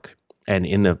to work. And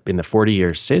in the 40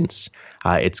 years since,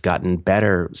 it's gotten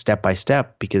better step by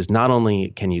step, because not only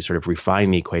can you sort of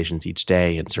refine the equations each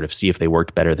day and sort of see if they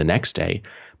worked better the next day,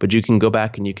 but you can go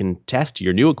back and you can test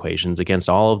your new equations against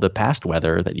all of the past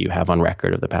weather that you have on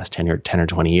record of the past 10 or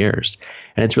 20 years.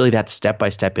 And it's really that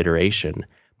step-by-step iteration,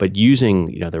 but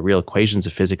using the real equations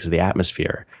of physics of the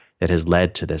atmosphere that has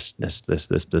led to this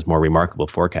more remarkable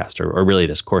forecast, or really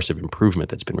this course of improvement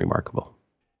that's been remarkable.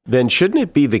 Then shouldn't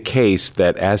it be the case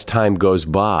that as time goes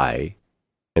by,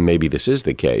 and maybe this is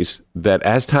the case, that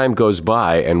as time goes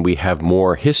by and we have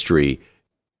more history,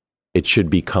 it should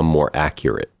become more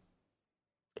accurate.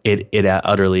 It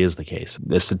utterly is the case.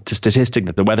 The statistic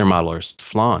that the weather modelers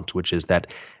flaunt, which is that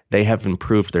they have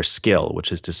improved their skill,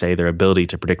 which is to say their ability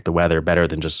to predict the weather better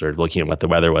than just sort of looking at what the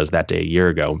weather was that day a year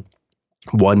ago,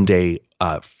 one day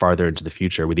farther into the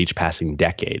future with each passing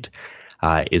decade,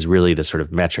 is really the sort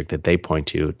of metric that they point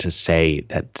to say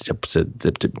that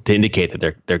to indicate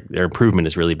that their improvement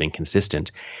has really been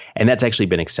consistent, and that's actually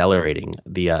been accelerating.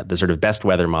 The sort of best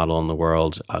weather model in the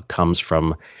world comes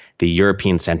from the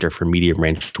European Center for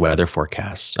Medium-Range Weather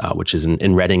Forecasts, which is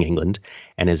in Reading, England,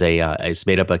 and it's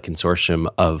made up a consortium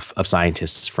of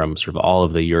scientists from sort of all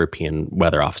of the European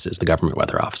weather offices, the government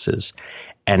weather offices.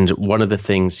 And one of the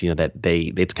things, that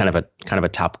it's kind of a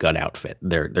Top Gun outfit.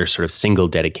 Their sort of single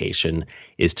dedication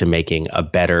is to making a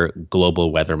better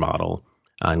global weather model.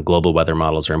 And global weather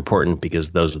models are important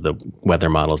because those are the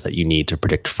weather models that you need to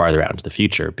predict farther out into the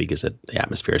future, because the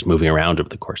atmosphere is moving around over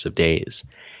the course of days.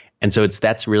 And so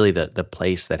that's really the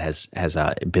place that has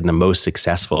been the most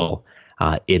successful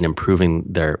in improving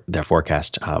their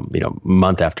forecast,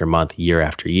 month after month, year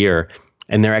after year.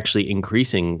 And they're actually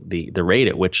increasing the rate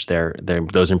at which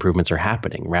those improvements are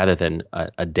happening, rather than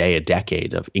a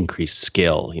decade of increased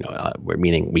skill.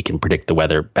 Meaning we can predict the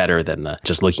weather better than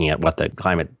just looking at what the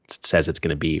climate says it's going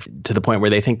to be, to the point where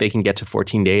they think they can get to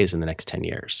 14 days in the next 10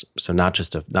 years. So not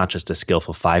just a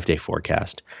skillful 5-day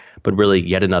forecast, but really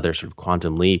yet another sort of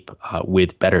quantum leap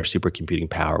with better supercomputing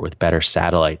power, with better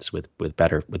satellites, with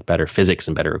better physics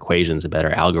and better equations and better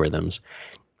algorithms,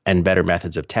 and better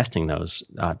methods of testing those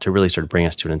to really sort of bring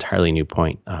us to an entirely new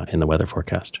point in the weather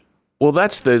forecast. Well,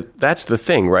 that's the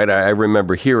thing, right? I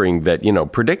remember hearing that,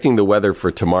 predicting the weather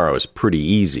for tomorrow is pretty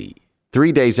easy.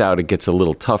 3 days out, it gets a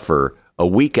little tougher. A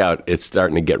week out, it's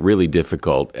starting to get really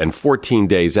difficult. And 14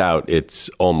 days out, it's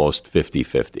almost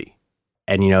 50-50.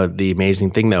 And, the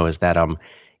amazing thing, though, is that,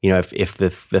 if the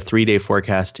 3-day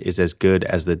forecast is as good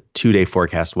as the 2-day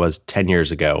forecast was 10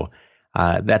 years ago,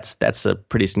 that's a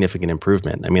pretty significant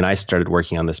improvement. I mean, I started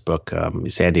working on this book,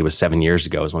 Sandy, was 7 years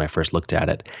ago is when I first looked at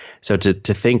it. So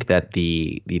to think that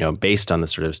based on the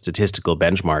sort of statistical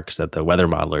benchmarks that the weather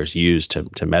modelers use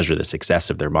to measure the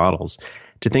success of their models,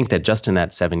 to think that just in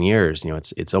that 7 years,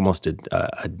 it's almost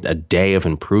a day of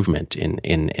improvement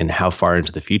in how far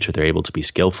into the future they're able to be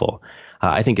skillful,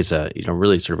 I think is a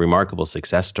really sort of remarkable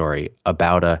success story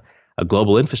about a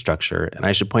global infrastructure, and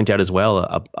I should point out as well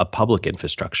a public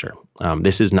infrastructure.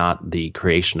 This is not the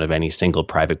creation of any single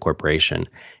private corporation.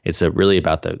 It's really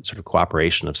about the sort of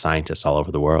cooperation of scientists all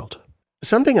over the world.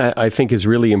 Something I think is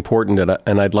really important,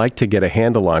 and I'd like to get a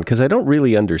handle on, because I don't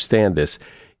really understand this.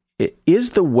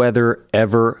 Is the weather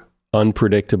ever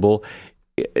unpredictable?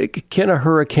 Can a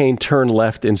hurricane turn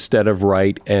left instead of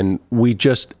right, and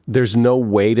there's no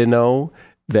way to know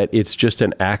that it's just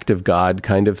an act of God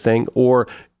kind of thing? Or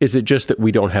is it just that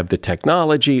we don't have the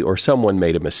technology, or someone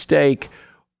made a mistake?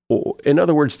 In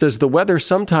other words, does the weather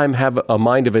sometime have a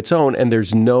mind of its own and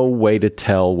there's no way to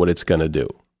tell what it's going to do?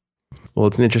 Well,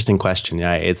 it's an interesting question.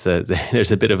 Yeah,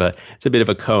 there's a bit of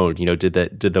a cone. Did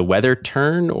the weather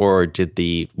turn, or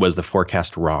was the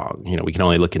forecast wrong? We can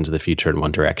only look into the future in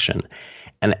one direction.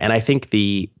 And I think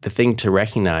the thing to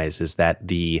recognize is that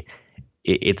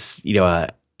it's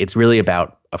really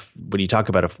about when you talk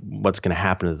about what's going to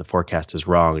happen if the forecast is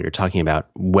wrong, you're talking about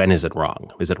when is it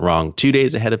wrong? Is it wrong 2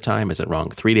 days ahead of time? Is it wrong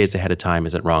 3 days ahead of time?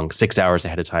 Is it wrong 6 hours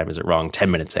ahead of time? Is it wrong 10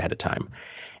 minutes ahead of time?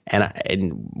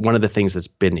 And one of the things that's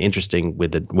been interesting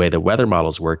with the way the weather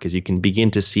models work is you can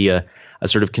begin to see a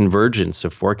sort of convergence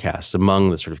of forecasts among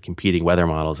the sort of competing weather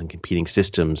models and competing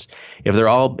systems. If they're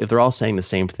all saying the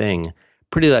same thing,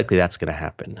 pretty likely that's going to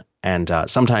happen. And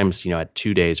sometimes, at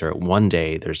 2 days or at 1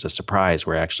 day, there's a surprise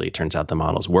where actually it turns out the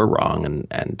models were wrong. And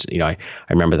I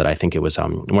remember that I think it was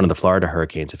one of the Florida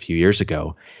hurricanes a few years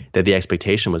ago, that the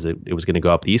expectation was that it was going to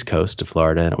go up the East Coast of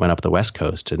Florida, and it went up the West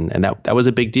Coast. And that was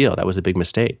a big deal. That was a big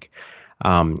mistake.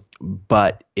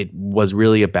 But it was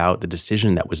really about the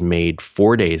decision that was made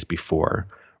 4 days before,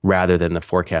 rather than the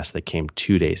forecast that came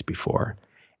 2 days before.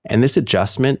 And this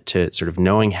adjustment to sort of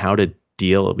knowing how to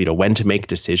deal, when to make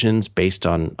decisions based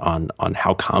on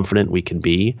how confident we can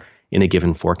be in a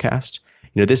given forecast.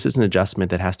 This is an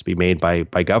adjustment that has to be made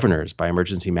by governors, by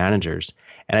emergency managers.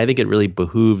 And I think it really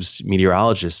behooves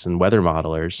meteorologists and weather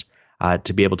modelers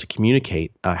to be able to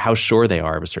communicate how sure they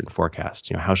are of a certain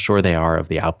forecast, how sure they are of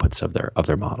the outputs of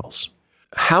their models.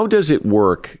 How does it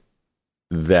work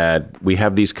that we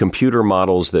have these computer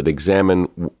models that examine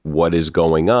what is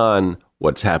going on,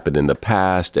 what's happened in the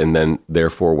past, and then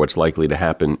therefore what's likely to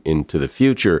happen into the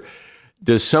future?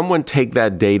 Does someone take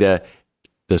that data?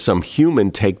 Does some human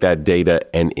take that data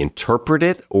and interpret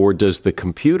it? Or does the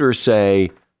computer say,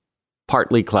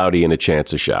 partly cloudy and a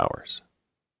chance of showers.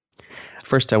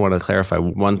 First, I want to clarify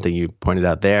one thing you pointed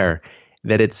out there,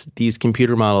 that it's these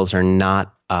computer models are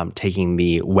not taking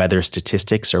the weather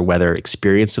statistics or weather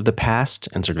experience of the past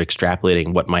and sort of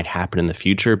extrapolating what might happen in the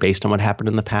future based on what happened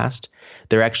in the past.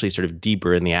 They're actually sort of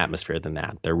deeper in the atmosphere than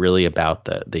that. They're really about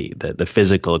the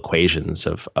physical equations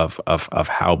of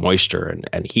how moisture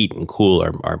and heat and cool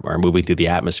are moving through the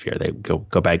atmosphere. They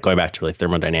going back to really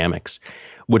thermodynamics,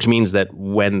 which means that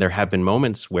when there have been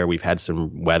moments where we've had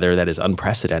some weather that is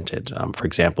unprecedented, for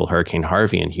example, Hurricane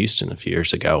Harvey in Houston a few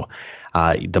years ago,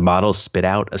 the models spit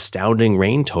out astounding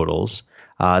rain totals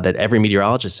that every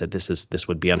meteorologist said this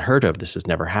would be unheard of. This has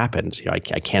never happened. I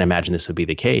can't imagine this would be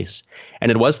the case.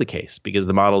 And it was the case because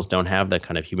the models don't have that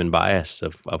kind of human bias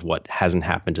of what hasn't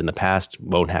happened in the past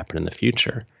won't happen in the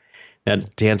future. Now,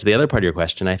 to answer the other part of your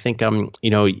question, I think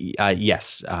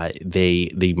yes,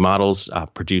 the models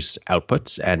produce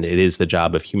outputs, and it is the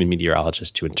job of human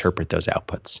meteorologists to interpret those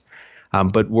outputs.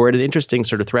 But we're at an interesting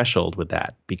sort of threshold with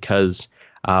that because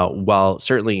while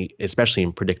certainly, especially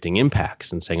in predicting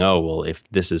impacts and saying, oh well, if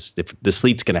the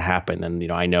sleet's going to happen, then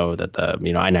I know that the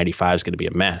I-95 is going to be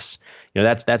a mess.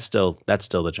 That's still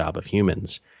the job of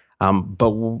humans.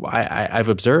 But I've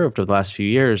observed over the last few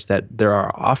years that there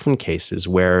are often cases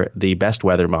where the best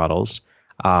weather models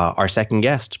are second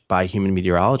guessed by human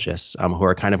meteorologists who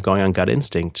are kind of going on gut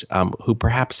instinct, who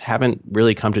perhaps haven't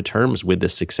really come to terms with the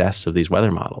success of these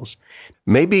weather models.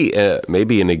 Maybe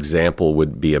an example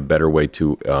would be a better way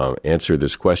to answer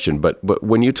this question. But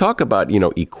when you talk about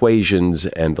equations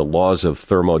and the laws of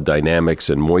thermodynamics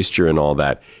and moisture and all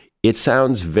that, it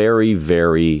sounds very,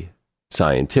 very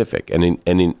scientific. And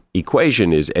an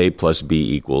equation is A plus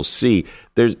B equals C.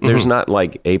 There's not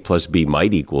like A plus B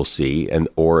might equal C,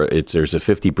 or there's a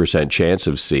 50% chance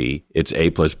of C. It's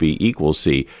A plus B equals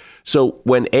C. So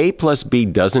when A plus B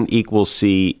doesn't equal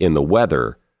C in the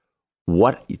weather,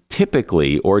 what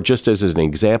typically, or just as an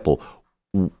example,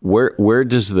 where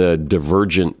does the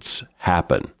divergence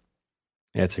happen?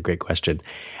 That's a great question.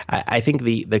 I think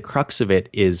the crux of it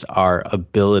is our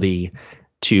ability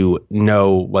to know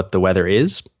what the weather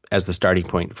is as the starting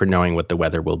point for knowing what the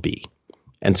weather will be.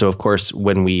 And so, of course,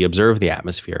 when we observe the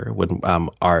atmosphere, when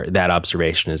that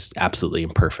observation is absolutely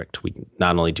imperfect. We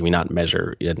not only do we not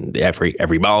measure in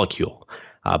every molecule,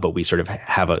 but we sort of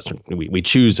have we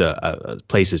choose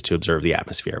places to observe the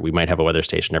atmosphere. We might have a weather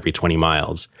station every 20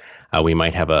 miles. We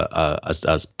might have a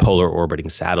polar orbiting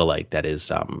satellite that is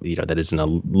that is in a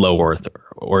low Earth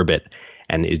orbit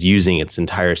and is using its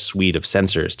entire suite of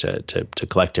sensors to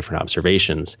collect different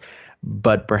observations.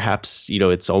 But perhaps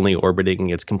it's only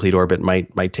orbiting, its complete orbit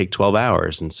might take 12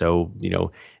 hours, and so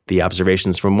the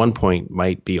observations from one point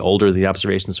might be older than the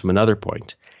observations from another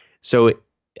point. So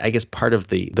I guess part of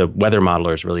the weather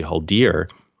modelers really hold dear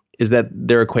is that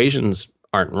their equations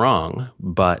aren't wrong,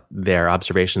 but their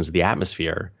observations of the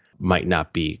atmosphere might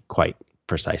not be quite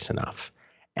precise enough.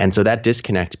 And so that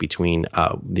disconnect between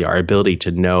our ability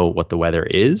to know what the weather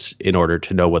is in order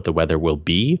to know what the weather will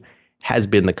be has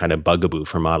been the kind of bugaboo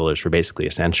for modelers for basically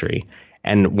a century.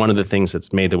 And one of the things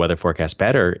that's made the weather forecast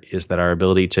better is that our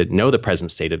ability to know the present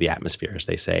state of the atmosphere, as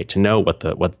they say, to know what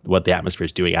the atmosphere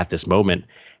is doing at this moment,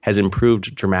 has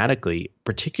improved dramatically,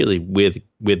 particularly with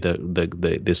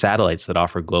the satellites that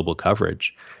offer global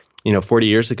coverage. 40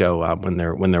 years ago, when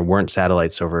there weren't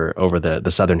satellites over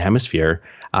the southern hemisphere,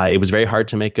 it was very hard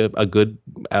to make a good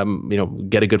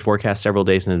get a good forecast several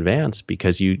days in advance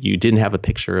because you didn't have a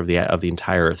picture of the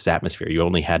entire Earth's atmosphere. You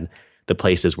only had the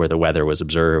places where the weather was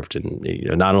observed, and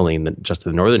not only in just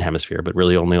the northern hemisphere, but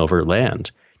really only over land.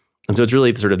 And so it's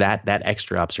really sort of that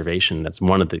extra observation that's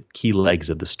one of the key legs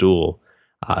of the stool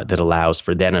that allows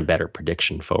for then a better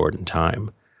prediction forward in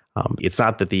time. It's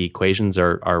not that the equations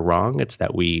are wrong; it's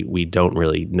that we don't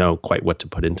really know quite what to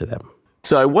put into them.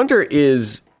 So I wonder,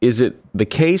 is it the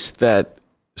case that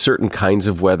certain kinds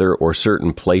of weather or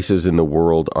certain places in the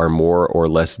world are more or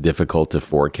less difficult to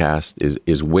forecast?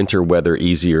 Is winter weather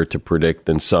easier to predict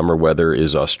than summer weather?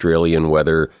 Is Australian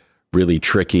weather really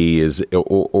tricky?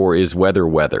 Or is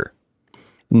weather?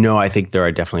 No, I think there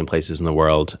are definitely places in the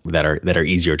world that are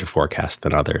easier to forecast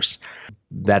than others.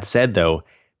 That said, though,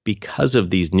 because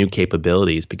of these new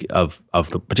capabilities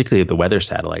particularly the weather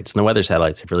satellites, and the weather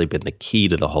satellites have really been the key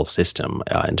to the whole system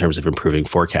in terms of improving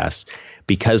forecasts,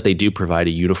 because they do provide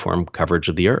a uniform coverage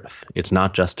of the Earth. It's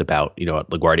not just about, at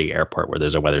LaGuardia Airport where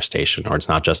there's a weather station, or it's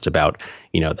not just about,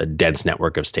 the dense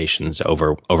network of stations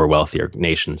over wealthier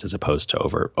nations as opposed to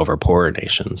over poorer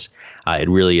nations. It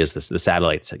really is the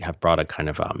satellites that have brought a kind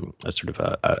of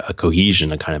a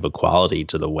cohesion, a kind of equality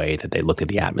to the way that they look at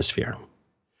the atmosphere.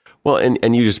 Well,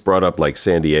 and you just brought up like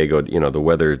San Diego, the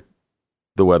weather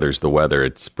the weather's the weather.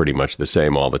 It's pretty much the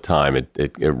same all the time.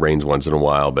 It rains once in a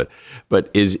while, but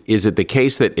is it the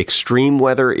case that extreme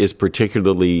weather is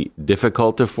particularly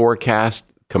difficult to forecast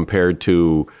compared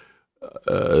to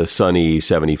sunny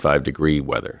 75-degree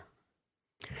weather?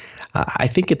 I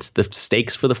think it's the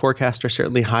stakes for the forecast are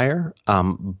certainly higher,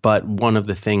 but one of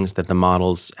the things that the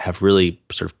models have really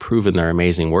sort of proven their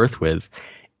amazing worth with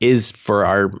is for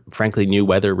our, frankly, new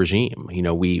weather regime.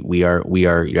 We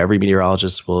are every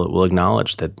meteorologist will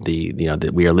acknowledge that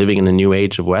that we are living in a new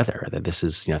age of weather. That this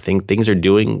is things are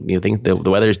doing the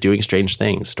weather is doing strange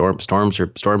things.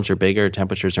 Storms are bigger,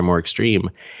 temperatures are more extreme,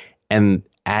 and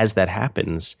as that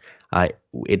happens,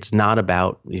 it's not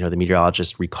about the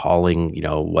meteorologists recalling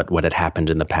what had happened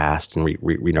in the past, and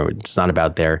it's not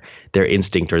about their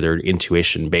instinct or their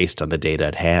intuition based on the data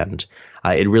at hand.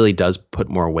 It really does put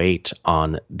more weight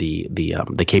on the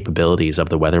capabilities of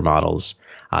the weather models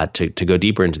to go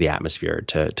deeper into the atmosphere,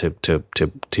 to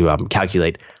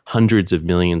calculate hundreds of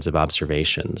millions of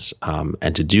observations,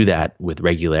 and to do that with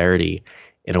regularity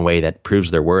in a way that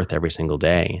proves their worth every single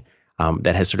day.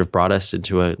 That has sort of brought us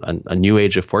into a new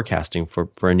age of forecasting for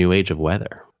a new age of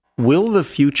weather. Will the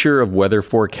future of weather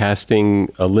forecasting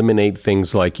eliminate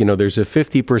things like, there's a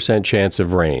 50% chance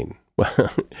of rain?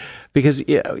 Because,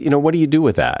 what do you do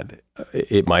with that?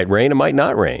 It might rain, it might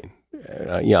not rain.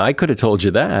 I could have told you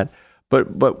that. But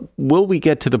will we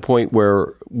get to the point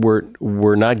where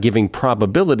we're not giving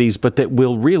probabilities, but that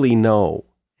we'll really know?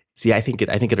 See, I think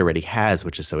it already has,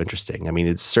 which is so interesting. I mean,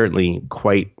 it's certainly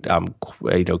quite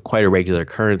a regular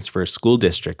occurrence for school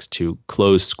districts to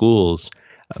close schools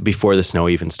before the snow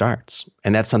even starts,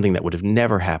 and that's something that would have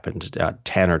never happened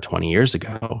 10 or 20 years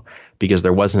ago because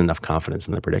there wasn't enough confidence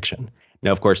in the prediction.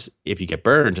 Now, of course, if you get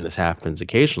burned, and this happens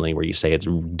occasionally, where you say it's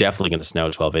definitely going to snow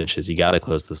 12 inches, you got to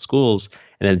close the schools,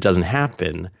 and then it doesn't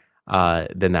happen.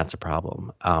 Then that's a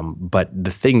problem. But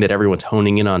the thing that everyone's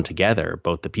honing in on together,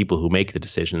 both the people who make the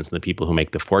decisions and the people who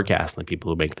make the forecasts and the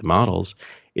people who make the models,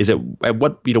 is at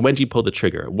what, when do you pull the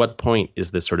trigger? At what point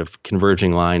is this sort of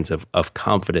converging lines of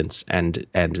confidence and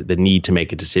the need to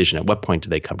make a decision? At what point do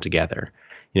they come together?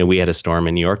 We had a storm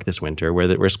in New York this winter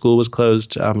where school was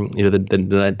closed,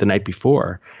 the night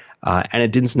before. And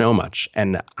it didn't snow much.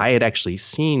 And I had actually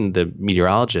seen the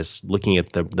meteorologists looking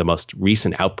at the most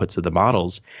recent outputs of the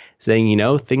models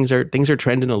saying, things are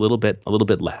trending a little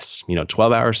bit less.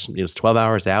 12 hours, it's 12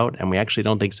 hours out, and we actually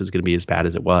don't think this is going to be as bad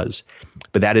as it was.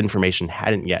 But that information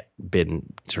hadn't yet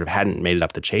hadn't made it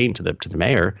up the chain to the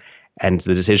mayor, and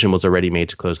the decision was already made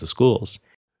to close the schools.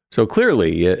 So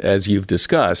clearly, as you've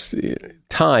discussed,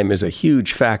 time is a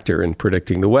huge factor in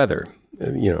predicting the weather.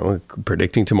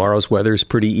 Predicting tomorrow's weather is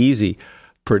pretty easy.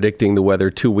 Predicting the weather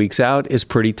 2 weeks out is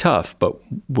pretty tough. But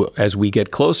as we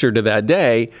get closer to that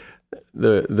day,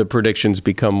 the predictions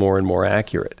become more and more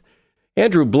accurate.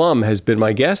 Andrew Blum has been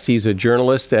my guest. He's a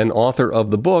journalist and author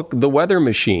of the book, The Weather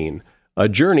Machine, A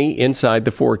Journey Inside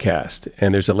the Forecast.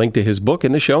 And there's a link to his book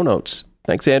in the show notes.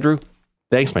 Thanks, Andrew.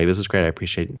 Thanks, Mike. This was great. I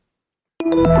appreciate it.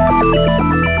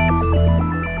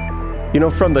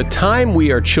 From the time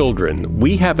we are children,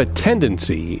 we have a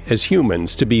tendency as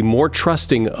humans to be more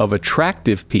trusting of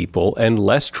attractive people and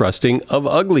less trusting of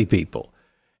ugly people.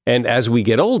 And as we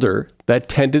get older, that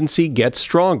tendency gets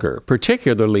stronger,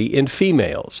 particularly in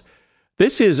females.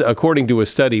 This is according to a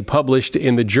study published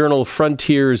in the journal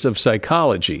Frontiers of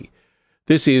Psychology.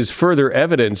 This is further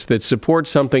evidence that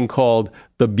supports something called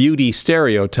the beauty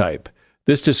stereotype.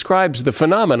 This describes the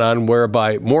phenomenon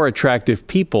whereby more attractive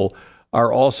people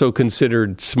are also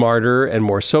considered smarter and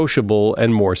more sociable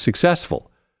and more successful.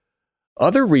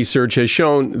 Other research has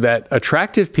shown that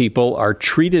attractive people are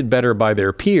treated better by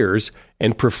their peers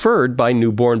and preferred by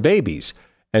newborn babies,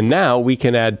 and now we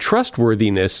can add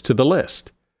trustworthiness to the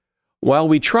list. While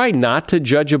we try not to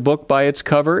judge a book by its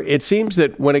cover, it seems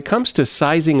that when it comes to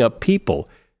sizing up people,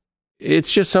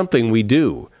 it's just something we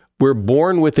do. We're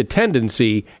born with a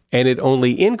tendency, and it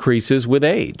only increases with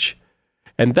age.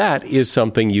 And that is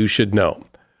something you should know.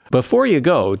 Before you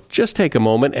go, just take a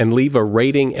moment and leave a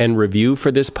rating and review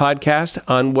for this podcast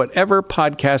on whatever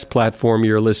podcast platform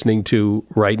you're listening to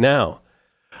right now.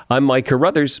 I'm Mike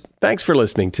Carruthers. Thanks for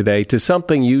listening today to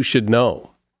Something You Should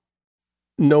Know.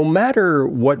 No matter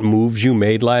what moves you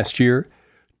made last year,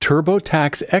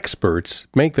 TurboTax experts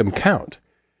make them count.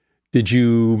 Did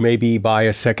you maybe buy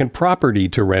a second property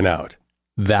to rent out?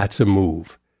 That's a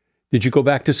move. Did you go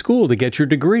back to school to get your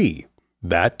degree?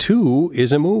 That too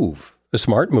is a move, a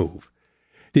smart move.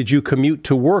 Did you commute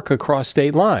to work across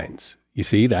state lines? You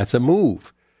see, that's a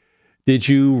move. Did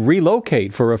you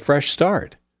relocate for a fresh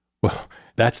start? Well,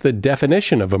 that's the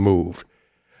definition of a move.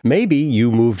 Maybe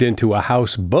you moved into a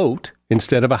houseboat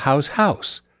instead of a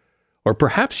house. Or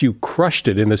perhaps you crushed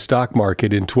it in the stock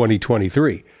market in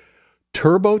 2023.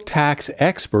 TurboTax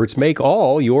experts make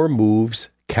all your moves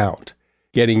count,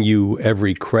 getting you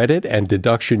every credit and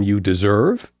deduction you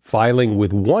deserve, filing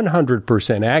with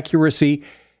 100% accuracy,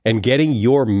 and getting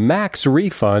your max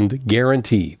refund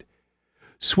guaranteed.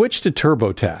 Switch to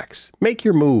TurboTax, make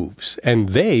your moves, and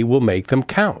they will make them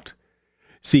count.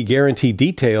 See guarantee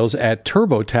details at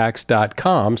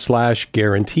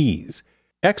turbotax.com/guarantees.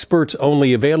 Experts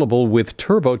only available with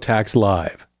TurboTax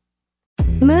Live.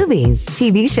 Movies,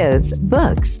 TV shows,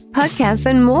 books, podcasts,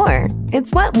 and more.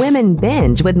 It's What Women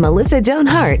Binge with Melissa Joan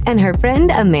Hart and her friend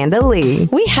Amanda Lee.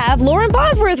 We have Lauren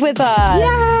Bosworth with us.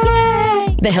 Yay!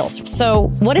 The Hills. So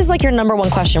what is like your number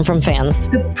one question from fans?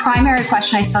 The primary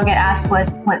question I still get asked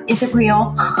was, "What is it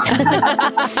real?"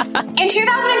 In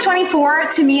 2024,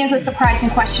 to me, is a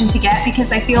surprising question to get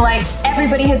because I feel like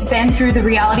everybody has been through the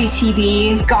reality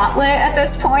TV gauntlet at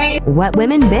this point. What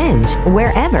Women Binge,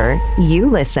 wherever you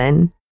listen.